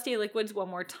see Lusty Liquids one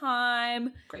more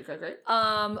time. Great.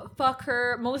 Fuck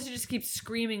her. Melissa just keeps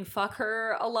screaming fuck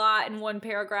her a lot in one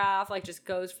paragraph. Like, just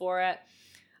goes for it.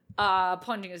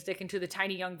 Plunging his dick into the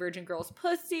tiny young virgin girl's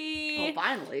pussy. Oh,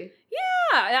 finally.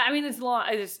 Yeah. I mean, it's long.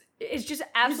 It's just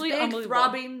absolutely His big unbelievable.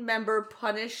 throbbing member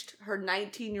punished her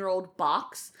 19-year-old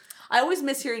box. I always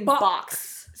miss hearing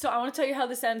box. So I want to tell you how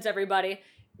this ends, everybody.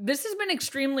 This has been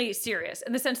extremely serious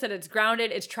in the sense that it's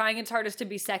grounded. It's trying its hardest to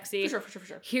be sexy. For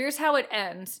sure. Here's how it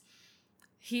ends.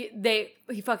 He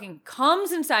fucking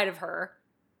comes inside of her,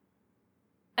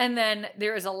 and then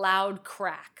there is a loud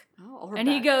crack. Oh, and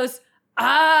he goes,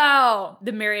 "Ow!"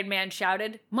 The married man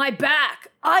shouted, "My back!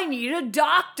 I need a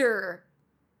doctor!"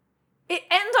 It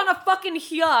ends on a fucking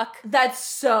yuck. That's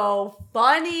so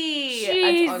funny.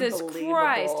 Jesus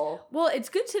Christ. Well, it's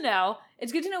good to know.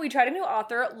 We tried a new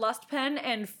author, Lustpen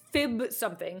and Fib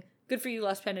something. Good for you,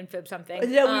 Lustpen and Fib something.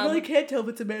 Yeah, we really can't tell if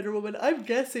it's a man or woman. I'm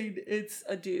guessing it's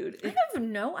a dude. I have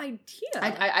no idea.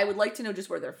 I would like to know just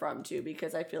where they're from, too,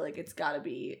 because I feel like it's got to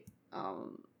be,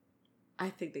 I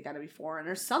think they got to be foreign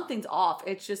or something's off.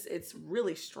 It's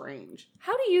really strange.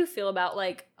 How do you feel about,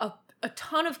 like, a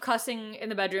ton of cussing in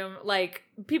the bedroom? Like,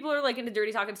 people are, like, into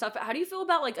dirty talk and stuff, but how do you feel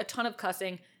about, like, a ton of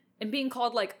cussing and being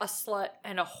called, like, a slut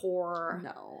and a whore?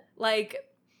 No. Like,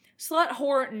 slut,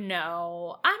 whore,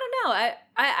 no. I don't know.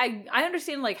 I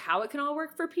understand, like, how it can all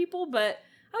work for people, but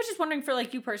I was just wondering for,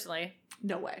 like, you personally.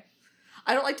 No way.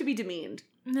 I don't like to be demeaned.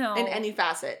 No. In any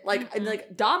facet.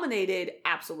 Like dominated,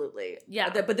 absolutely. Yeah.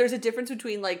 But there's a difference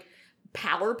between, like,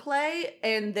 power play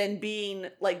and then being,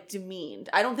 like, demeaned.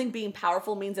 I don't think being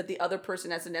powerful means that the other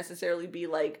person has to necessarily be,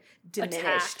 like, diminished.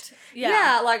 Attacked.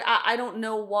 Yeah, like, I don't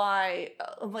know why,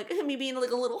 I'm like, me being,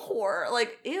 like, a little whore.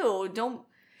 Like, ew, don't.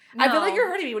 No. I feel like you're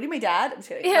hurting me. What are you, my dad? I'm just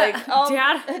kidding. Yeah.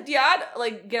 Like, dad,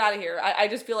 like, get out of here. I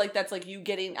just feel like that's, like, you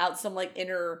getting out some, like,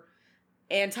 inner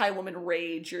anti-woman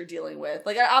rage you're dealing with.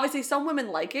 Like, obviously some women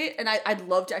like it, and I'd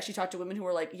love to actually talk to women who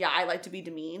are like, yeah, I like to be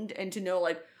demeaned, and to know,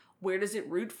 like, where does it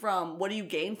root from? What do you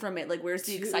gain from it? Like, where's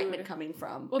the excitement coming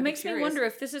from? Well, it makes me wonder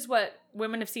if this is what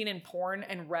women have seen in porn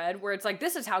and read, where it's like,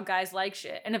 this is how guys like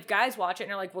shit. And if guys watch it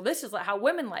and are like, well, this is how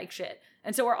women like shit.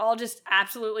 And so we're all just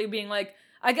absolutely being like,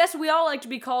 I guess we all like to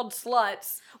be called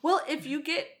sluts. Well, if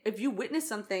you witness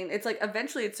something, it's like,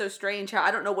 eventually it's so strange how,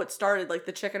 I don't know what started, like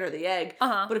the chicken or the egg,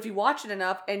 but if you watch it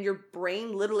enough and your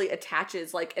brain literally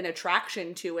attaches, like, an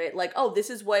attraction to it, like, oh, this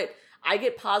is what I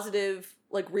get positive,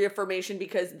 like, reaffirmation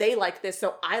because they like this,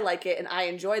 so I like it and I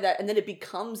enjoy that, and then it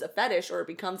becomes a fetish or it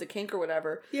becomes a kink or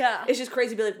whatever. Yeah. It's just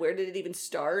crazy to be like, where did it even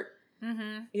start?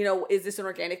 Mm-hmm. You know, is this an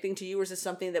organic thing to you, or is this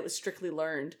something that was strictly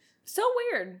learned? So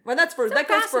weird. Well, that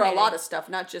goes for a lot of stuff,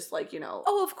 not just, like, you know.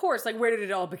 Oh, of course. Like, where did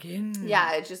it all begin?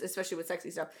 Yeah, it's just, especially with sexy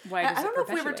stuff. I don't know if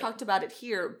we ever talked about it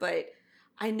here, but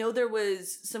I know there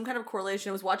was some kind of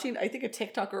correlation. I was watching, I think, a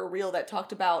TikTok or a reel that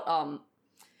talked about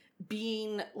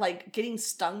being, like, getting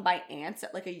stung by ants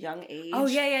at, like, a young age. Oh,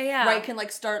 yeah. Right, can,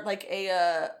 like, start, like,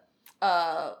 a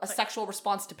sexual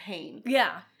response to pain.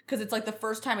 Yeah. Because it's, like, the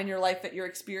first time in your life that you're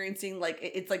experiencing, like,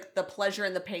 it's, like, the pleasure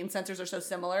and the pain sensors are so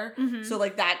similar. Mm-hmm. So,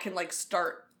 like, that can, like,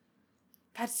 start.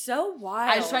 That's so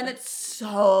wild. I just find that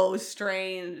so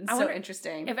strange and so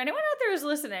interesting. If anyone out there is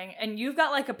listening and you've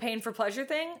got, like, a pain for pleasure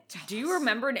thing, do you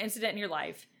remember an incident in your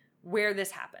life where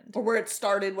this happened? Or where it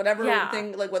started, whatever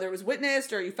thing, like, whether it was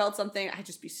witnessed or you felt something, I'd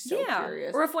just be so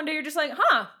curious. Or if one day you're just like,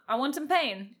 I want some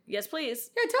pain. Yes, please.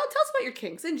 Yeah, tell us about your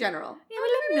kinks in general. Yeah,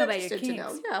 we'd love to know about your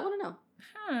kinks. Yeah, I want to know.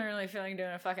 I don't really feel like doing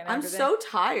a fucking I'm so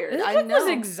tired. This book was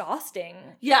exhausting.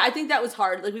 Yeah, I think that was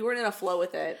hard. Like, we weren't in a flow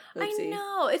with it. Oopsie. I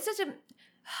know. It's such a...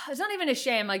 it's not even a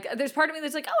shame. Like, there's part of me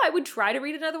that's like, oh, I would try to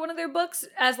read another one of their books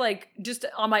as like just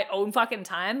on my own fucking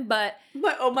time, but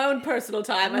my own personal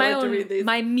time. I like to read these.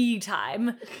 My me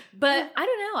time. But I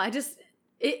don't know. I just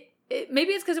it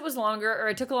maybe it's because it was longer or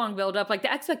it took a long build up. Like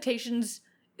the expectations,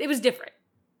 it was different.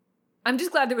 I'm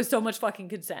just glad there was so much fucking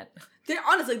consent.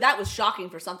 Honestly, that was shocking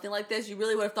for something like this. You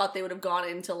really would have thought they would have gone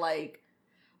into like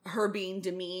her being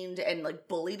demeaned and like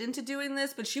bullied into doing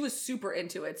this, but she was super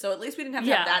into it. So at least we didn't have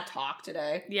to have that talk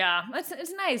today. Yeah,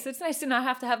 it's nice. It's nice to not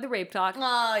have to have the rape talk.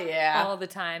 Oh yeah, all the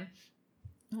time.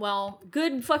 Well,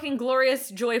 good fucking glorious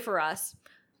joy for us.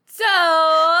 So,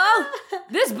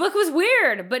 this book was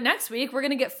weird, but next week we're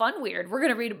going to get fun weird. We're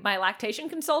going to read My Lactation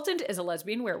Consultant is a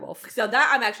Lesbian Werewolf. So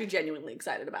that I'm actually genuinely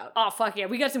excited about. Oh, fuck yeah.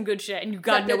 We got some good shit, and you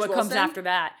gotta know what comes after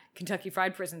that. Kentucky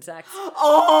Fried Prison Sex.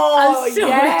 Oh, I'm so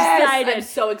excited. I'm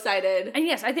so excited. And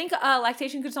yes, I think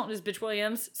Lactation Consultant is Bitch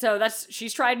Williams, so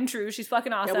she's tried and true. She's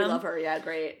fucking awesome. Yeah, we love her. Yeah,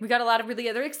 great. We got a lot of really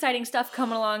other exciting stuff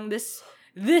coming along this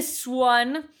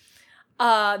one,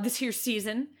 this here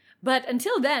season. But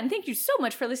until then, thank you so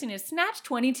much for listening to Snatch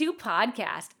 22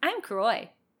 Podcast. I'm Croy.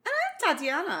 And I'm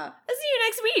Tatiana. I'll see you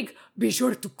next week. Be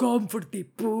sure to come for the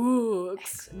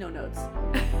books. No notes.